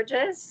for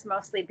beverages,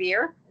 mostly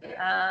beer.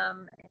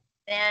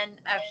 Then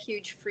a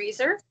huge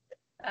freezer,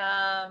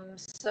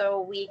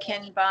 so we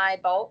can buy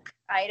bulk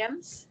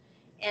items.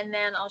 And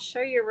then I'll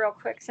show you real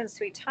quick since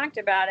we talked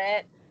about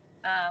it.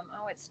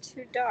 Oh, it's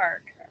too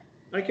dark.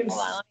 I can.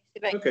 Hold on, let me see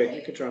if I Okay,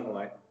 you can turn on the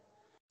light.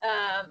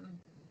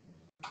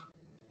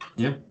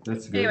 yeah,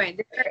 that's good. Anyway,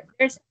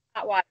 there's a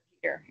hot water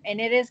heater,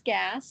 and it is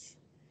gas.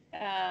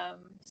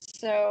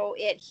 So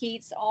it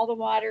heats all the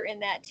water in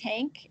that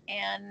tank,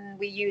 and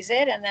we use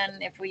it. And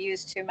then if we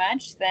use too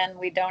much, then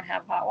we don't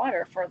have hot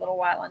water for a little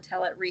while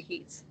until it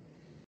reheats.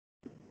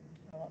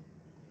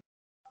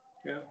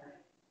 Yeah.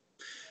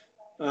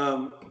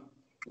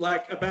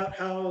 Like about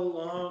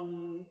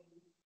how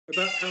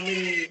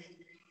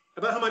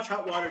much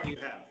hot water do you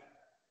have?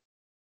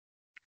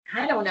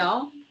 I don't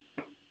know.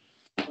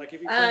 Like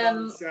if you turn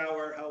on the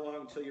shower, how long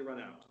until you run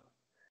out?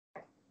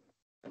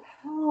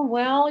 Oh,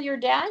 well, your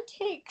dad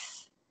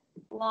takes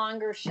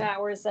longer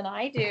showers than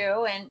I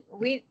do, and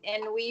we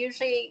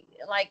usually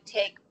like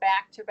take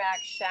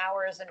back-to-back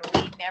showers, and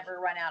we never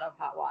run out of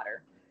hot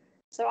water.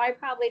 So I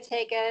probably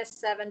take a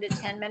 7 to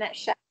 10 minute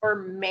shower,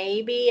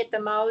 maybe at the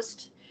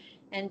most,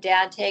 and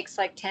Dad takes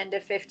like 10 to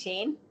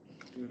 15.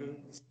 Mm-hmm.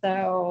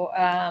 So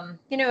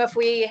if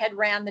we had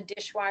ran the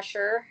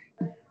dishwasher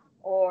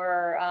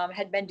or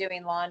had been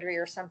doing laundry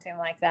or something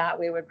like that,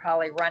 we would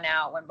probably run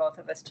out when both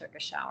of us took a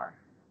shower.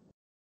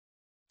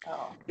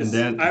 Oh. And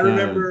then I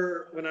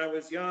remember when I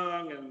was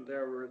young, and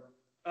there were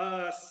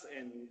us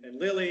and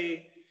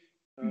Lily.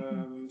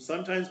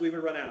 Sometimes we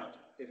would run out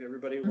if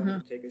everybody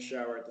wanted to take a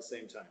shower at the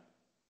same time.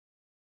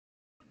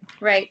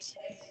 Right.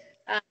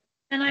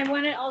 And I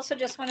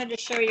just wanted to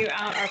show you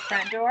out our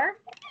front door.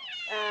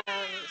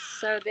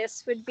 So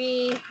this would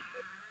be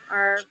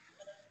our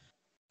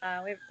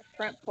we have a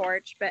front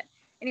porch, but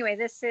anyway,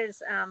 this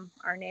is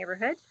our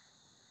neighborhood.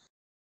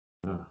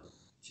 Oh,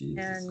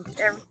 Jesus. And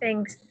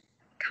everything's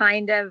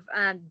kind of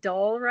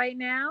dull right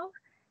now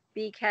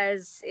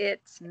because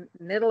it's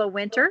middle of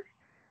winter.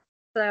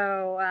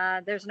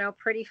 So there's no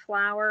pretty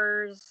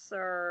flowers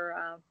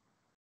or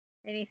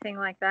anything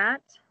like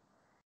that.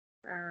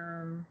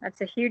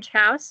 That's a huge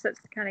house.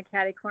 That's kind of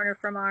catty corner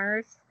from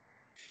ours.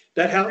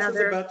 That house is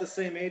about the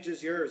same age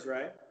as yours,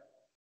 right?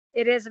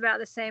 It is about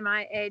the same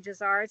age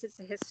as ours. It's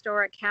a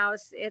historic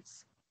house.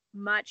 It's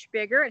much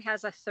bigger. It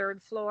has a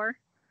third floor.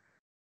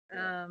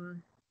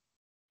 And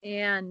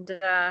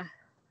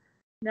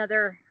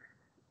another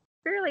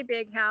fairly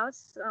big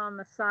house on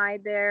the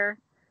side there.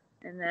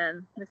 And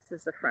then this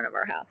is the front of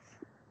our house.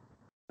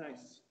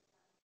 Nice.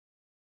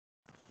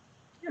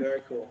 Yeah.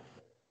 Very cool.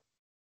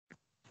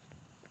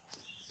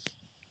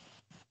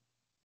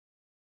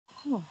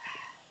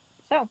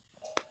 So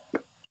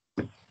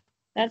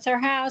that's our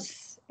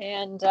house.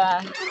 And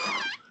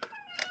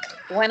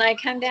when I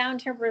come down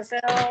to Brazil,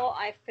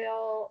 I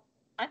don't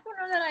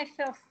know that I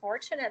feel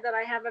fortunate that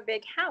I have a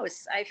big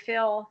house. I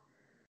feel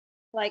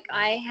like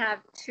I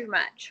have too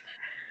much.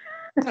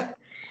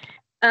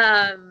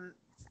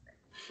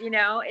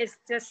 It's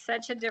just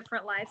such a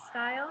different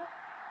lifestyle.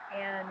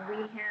 And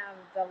we have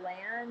the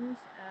land.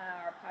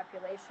 Our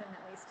population,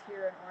 at least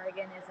here in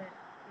Oregon, isn't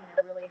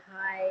really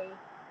high.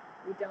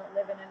 We don't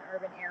live in an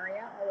urban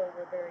area, although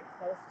we're very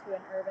close to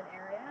an urban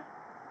area.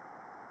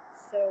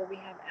 So we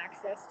have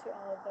access to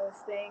all of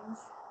those things.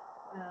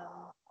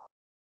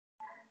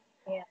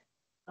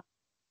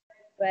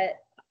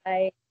 But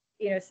I,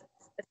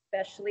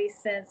 especially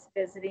since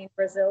visiting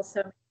Brazil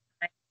so many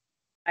times,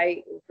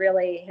 I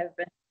really have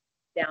been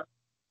down.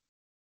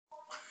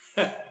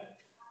 Yeah,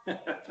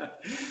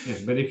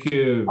 but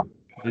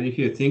if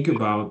you think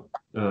about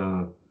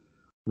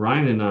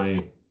Ryan and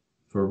I,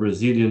 for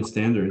Brazilian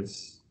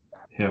standards,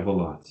 have a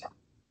lot.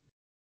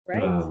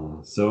 Right.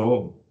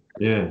 So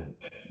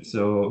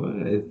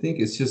I think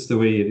it's just the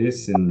way it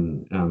is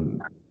in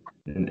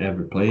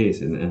every place,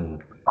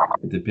 and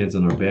it depends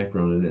on our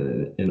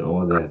background and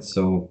all that.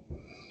 So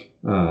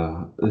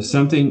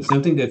something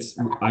that's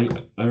I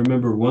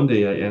remember one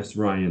day I asked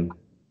Ryan.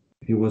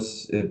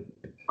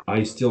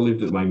 I still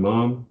lived with my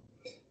mom,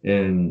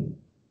 and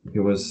he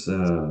was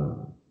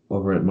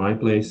over at my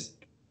place,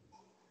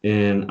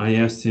 and I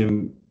asked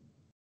him.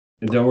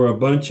 There were a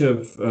bunch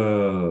of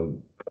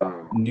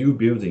new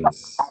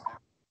buildings.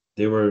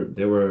 They were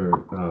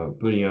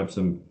putting up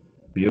some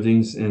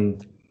buildings,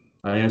 and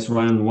I asked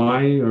Ryan,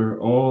 why are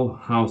all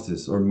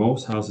houses or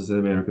most houses in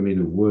America made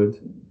of wood,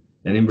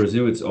 and in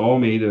Brazil it's all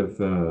made of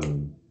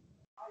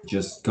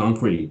just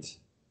concrete.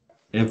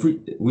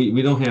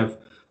 We don't have,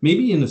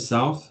 maybe in the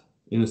south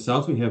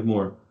we have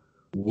more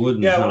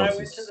wooden houses. Yeah, when I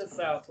went to the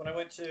south, when I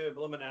went to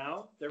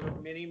Blumenau, there were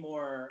many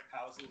more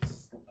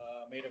houses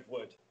made of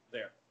wood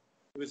there.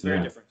 It was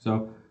very different.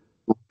 So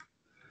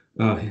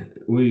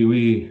we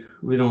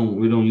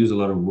don't use a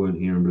lot of wood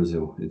here in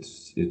Brazil.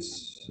 It's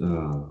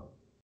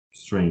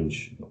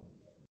strange.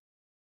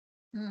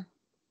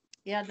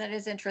 Yeah, that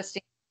is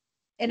interesting,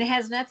 and it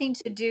has nothing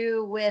to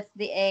do with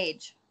the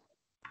age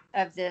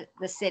of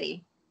the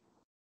city,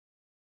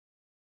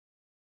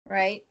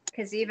 right?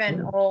 Because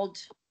even old.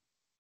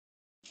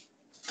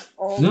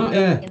 No,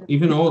 yeah,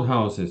 even old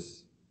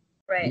houses.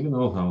 Right. Even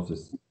old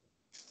houses.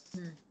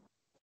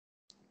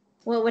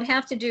 Well, it would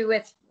have to do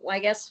with, I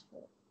guess,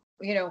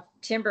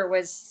 timber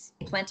was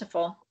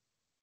plentiful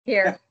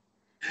here.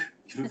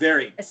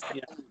 Very.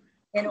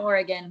 In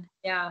Oregon,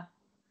 yeah.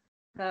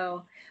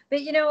 So,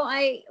 but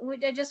I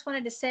just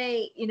wanted to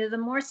say, the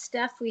more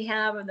stuff we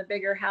have in the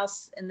bigger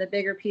house and the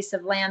bigger piece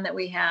of land that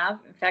we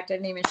have. In fact, I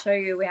didn't even show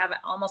you. We have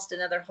almost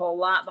another whole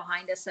lot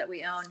behind us that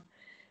we own.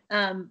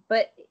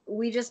 But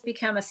we just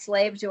become a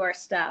slave to our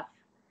stuff.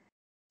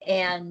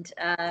 And,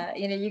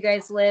 you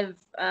guys live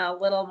a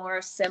little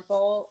more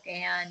simple,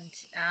 and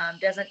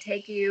doesn't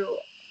take you,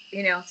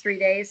 3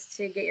 days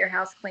to get your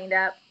house cleaned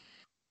up.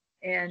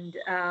 And,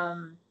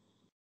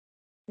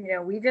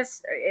 we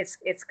just,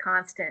 it's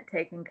constant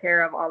taking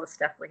care of all the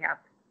stuff we have.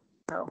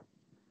 So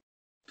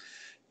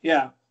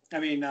Yeah, I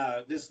mean,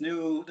 this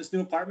new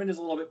apartment is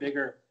a little bit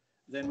bigger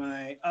than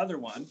my other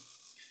one,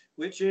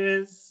 which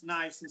is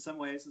nice in some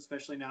ways,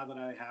 especially now that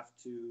I have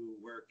to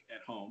work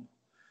at home.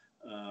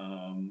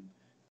 Um,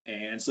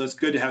 and so it's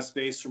good to have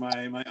space for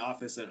my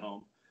office at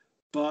home.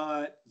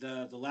 But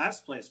the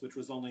last place, which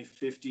was only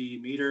 50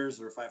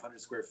 meters or 500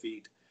 square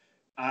feet,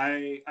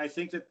 I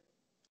think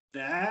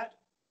that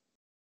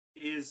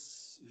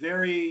is a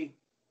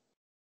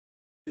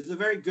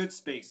very good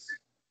space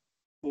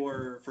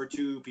for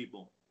two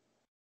people.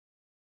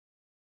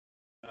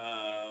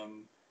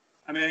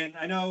 I mean,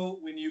 I know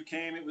when you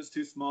came, it was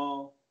too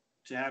small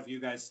to have you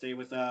guys stay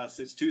with us.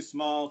 It's too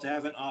small to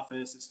have an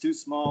office. It's too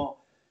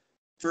small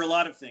for a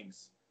lot of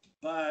things.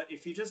 But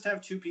if you just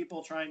have two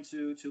people trying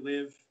to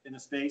live in a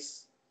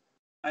space,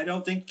 I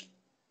don't think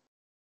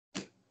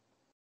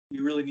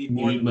you really need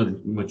more than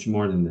that. Much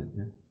more than that.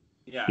 Yeah.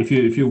 Yeah.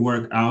 If you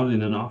work out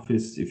in an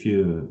office, if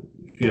you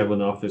have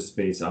an office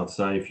space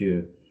outside, if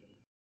you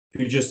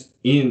just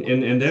in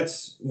and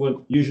that's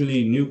what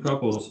usually new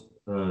couples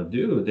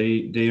do.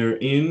 They are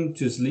in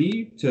to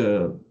sleep,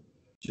 to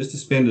just to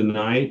spend the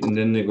night, and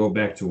then they go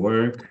back to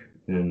work.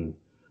 And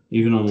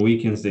even on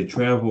weekends they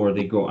travel or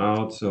they go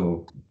out.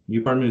 So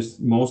your partner is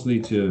mostly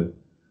to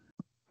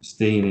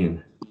staying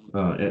in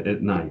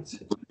at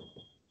night.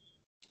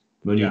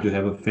 When you Yeah. do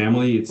have a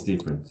family, it's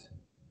different.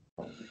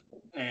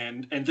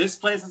 And this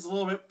place is a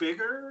little bit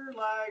bigger,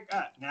 like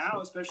now,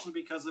 especially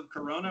because of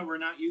Corona, we're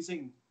not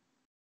using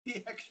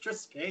the extra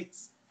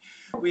space.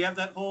 We have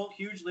that whole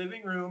huge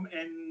living room,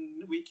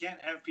 and we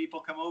can't have people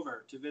come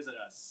over to visit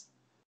us.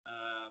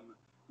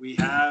 We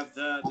have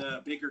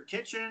the bigger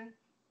kitchen,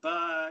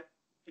 but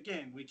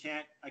again,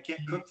 I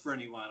can't cook for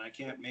anyone. I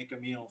can't make a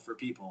meal for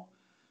people.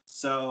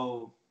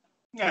 So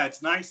yeah,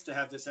 it's nice to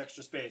have this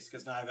extra space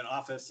because now I have an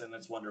office, and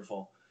that's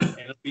wonderful. And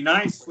it'll be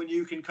nice when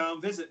you can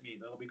come visit me.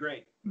 That'll be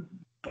great.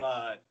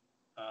 But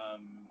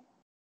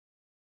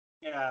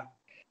yeah,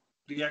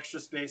 the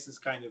extra space is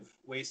kind of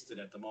wasted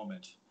at the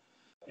moment.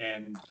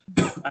 And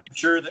I'm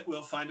sure that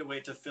we'll find a way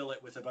to fill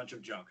it with a bunch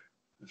of junk.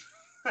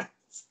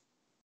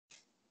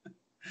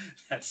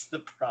 That's the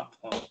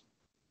problem.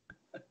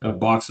 A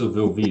box of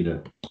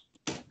Velveeta.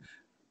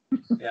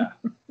 Yeah.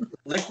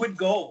 Liquid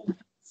gold.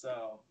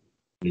 So.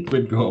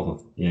 Liquid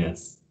gold,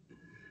 yes.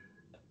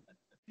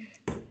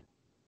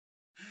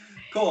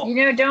 Cool. You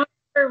know, don't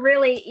ever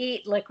really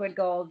eat liquid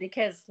gold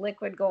because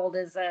liquid gold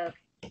is a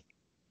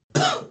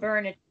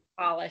furniture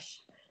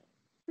polish.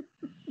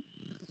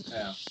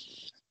 Yeah.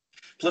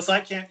 Plus,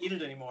 I can't eat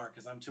it anymore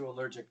because I'm too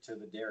allergic to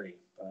the dairy.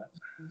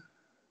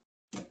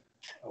 But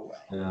oh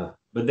well. Yeah,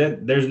 but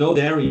there's no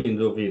dairy in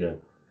Velveeta.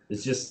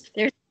 It's just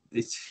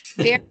it's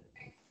very,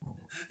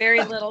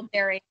 very little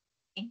dairy.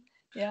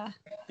 Yeah.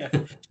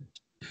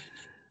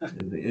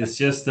 It's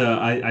just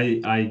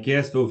I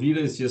guess Velveeta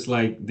is just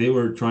like they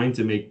were trying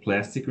to make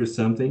plastic or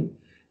something,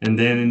 and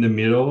then in the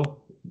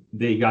middle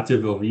they got to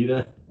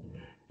Velveeta,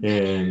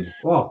 and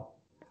well,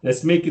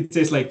 let's make it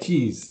taste like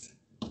cheese.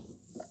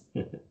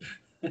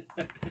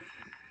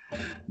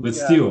 But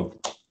still,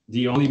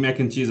 the only mac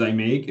and cheese I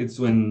make it's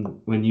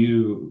when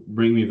you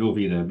bring me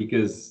Velveeta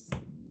because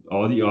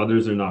all the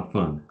others are not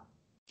fun.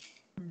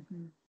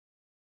 Mm-hmm.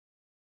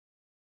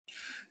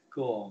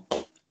 Cool.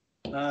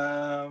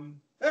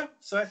 Yeah,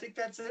 so I think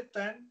that's it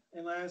then,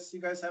 unless you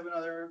guys have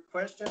another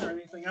question or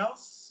anything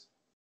else.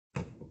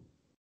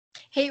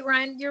 Hey,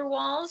 Ryan, your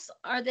walls,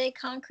 are they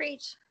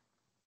concrete?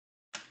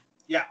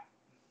 Yeah.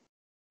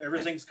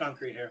 Everything's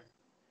concrete here.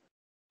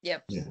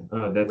 Yep. Yeah,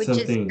 that's Which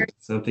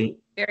something.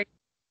 Very.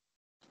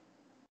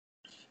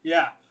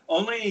 Yeah,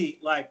 only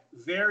like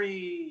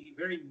very,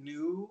 very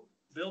new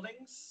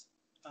buildings,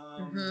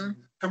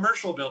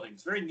 commercial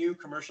buildings, very new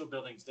commercial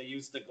buildings. They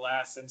use the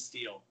glass and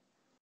steel.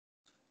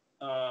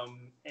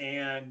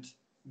 And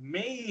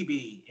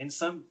maybe in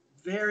some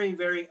very,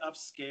 very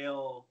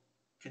upscale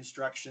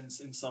constructions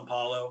in Sao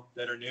Paulo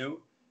that are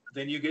new,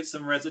 then you get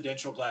some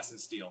residential glass and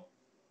steel.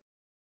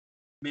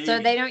 Maybe. So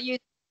they don't use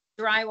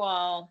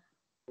drywall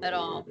at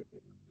all?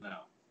 No.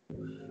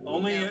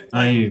 Only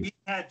we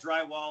had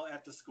drywall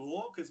at the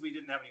school because we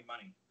didn't have any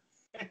money.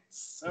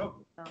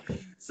 So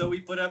we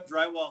put up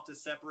drywall to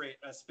separate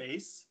a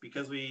space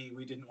because we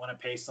didn't want to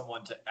pay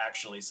someone to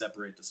actually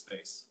separate the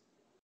space.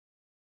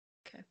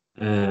 Okay.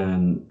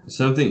 And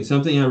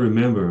something I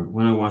remember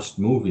when I watched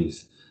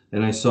movies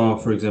and I saw,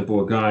 for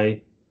example, a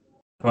guy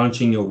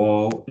punching a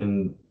wall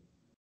and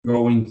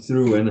going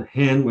through, and a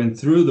hand went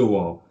through the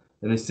wall,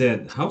 and I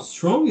said, "How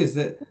strong is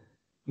that?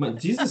 My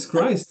Jesus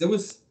Christ!" That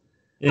was,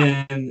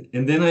 and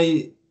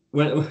then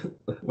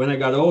when I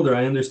got older,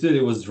 I understood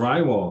it was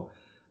drywall.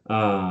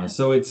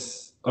 So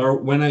it's or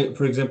when I,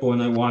 for example,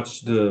 when I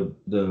watched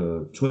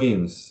the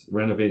twins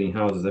renovating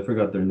houses, I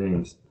forgot their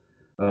names.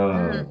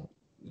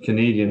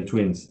 Canadian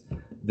twins.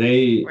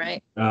 They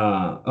right.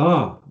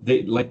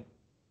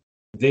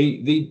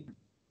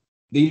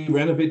 They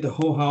renovate the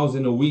whole house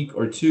in a week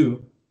or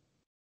two,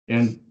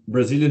 and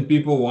Brazilian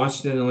people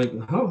watched it and like,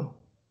 how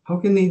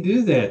can they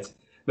do that?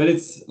 But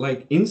it's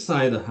like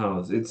inside the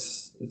house.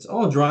 It's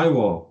all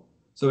drywall.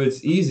 So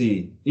it's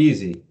easy,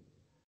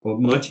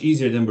 but much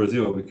easier than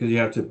Brazil because you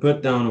have to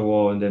put down a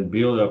wall and then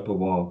build up a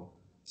wall.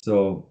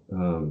 So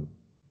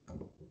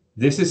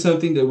this is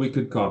something that we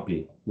could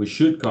copy. We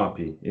should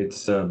copy.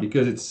 It's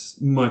because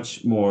it's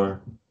much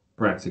more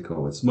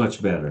practical. It's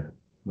much better,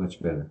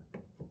 much better.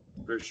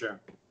 For sure.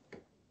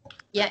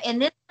 Yeah,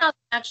 and this house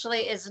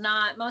actually is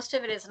not, most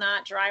of it is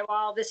not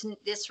drywall.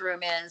 This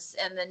room is,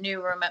 and the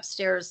new room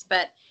upstairs,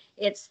 but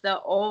it's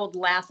the old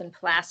lath and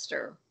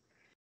plaster.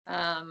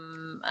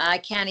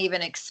 I can't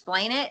even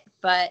explain it,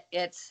 but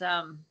it's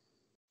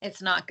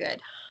not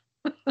good.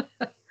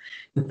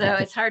 So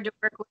it's hard to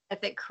work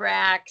with. It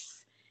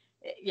cracks.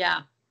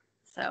 Yeah.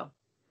 So,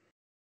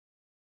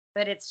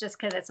 but it's just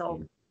because it's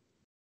old.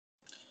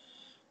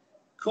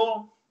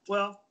 Cool.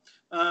 Well,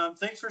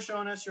 thanks for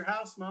showing us your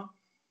house, Mom.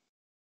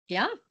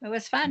 Yeah, it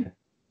was fun.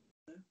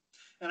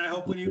 And I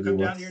hope when you come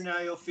down here now,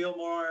 you'll feel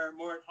more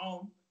at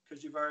home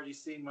because you've already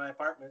seen my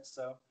apartment.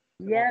 So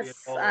it won't be a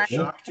total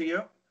shock to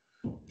you.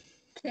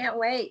 Can't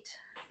wait.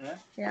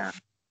 Yeah.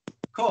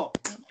 Cool.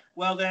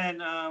 Well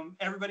then,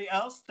 everybody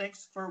else,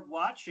 thanks for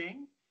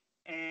watching,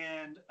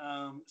 and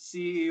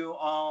see you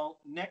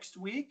all next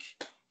week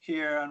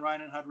here on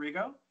Ryan and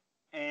Rodrigo,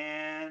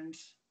 and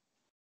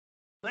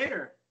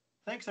later.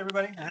 Thanks,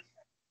 everybody.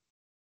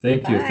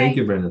 Thank you. Bye. Thank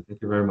you, Brenda.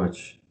 Thank you very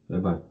much.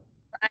 Bye-bye.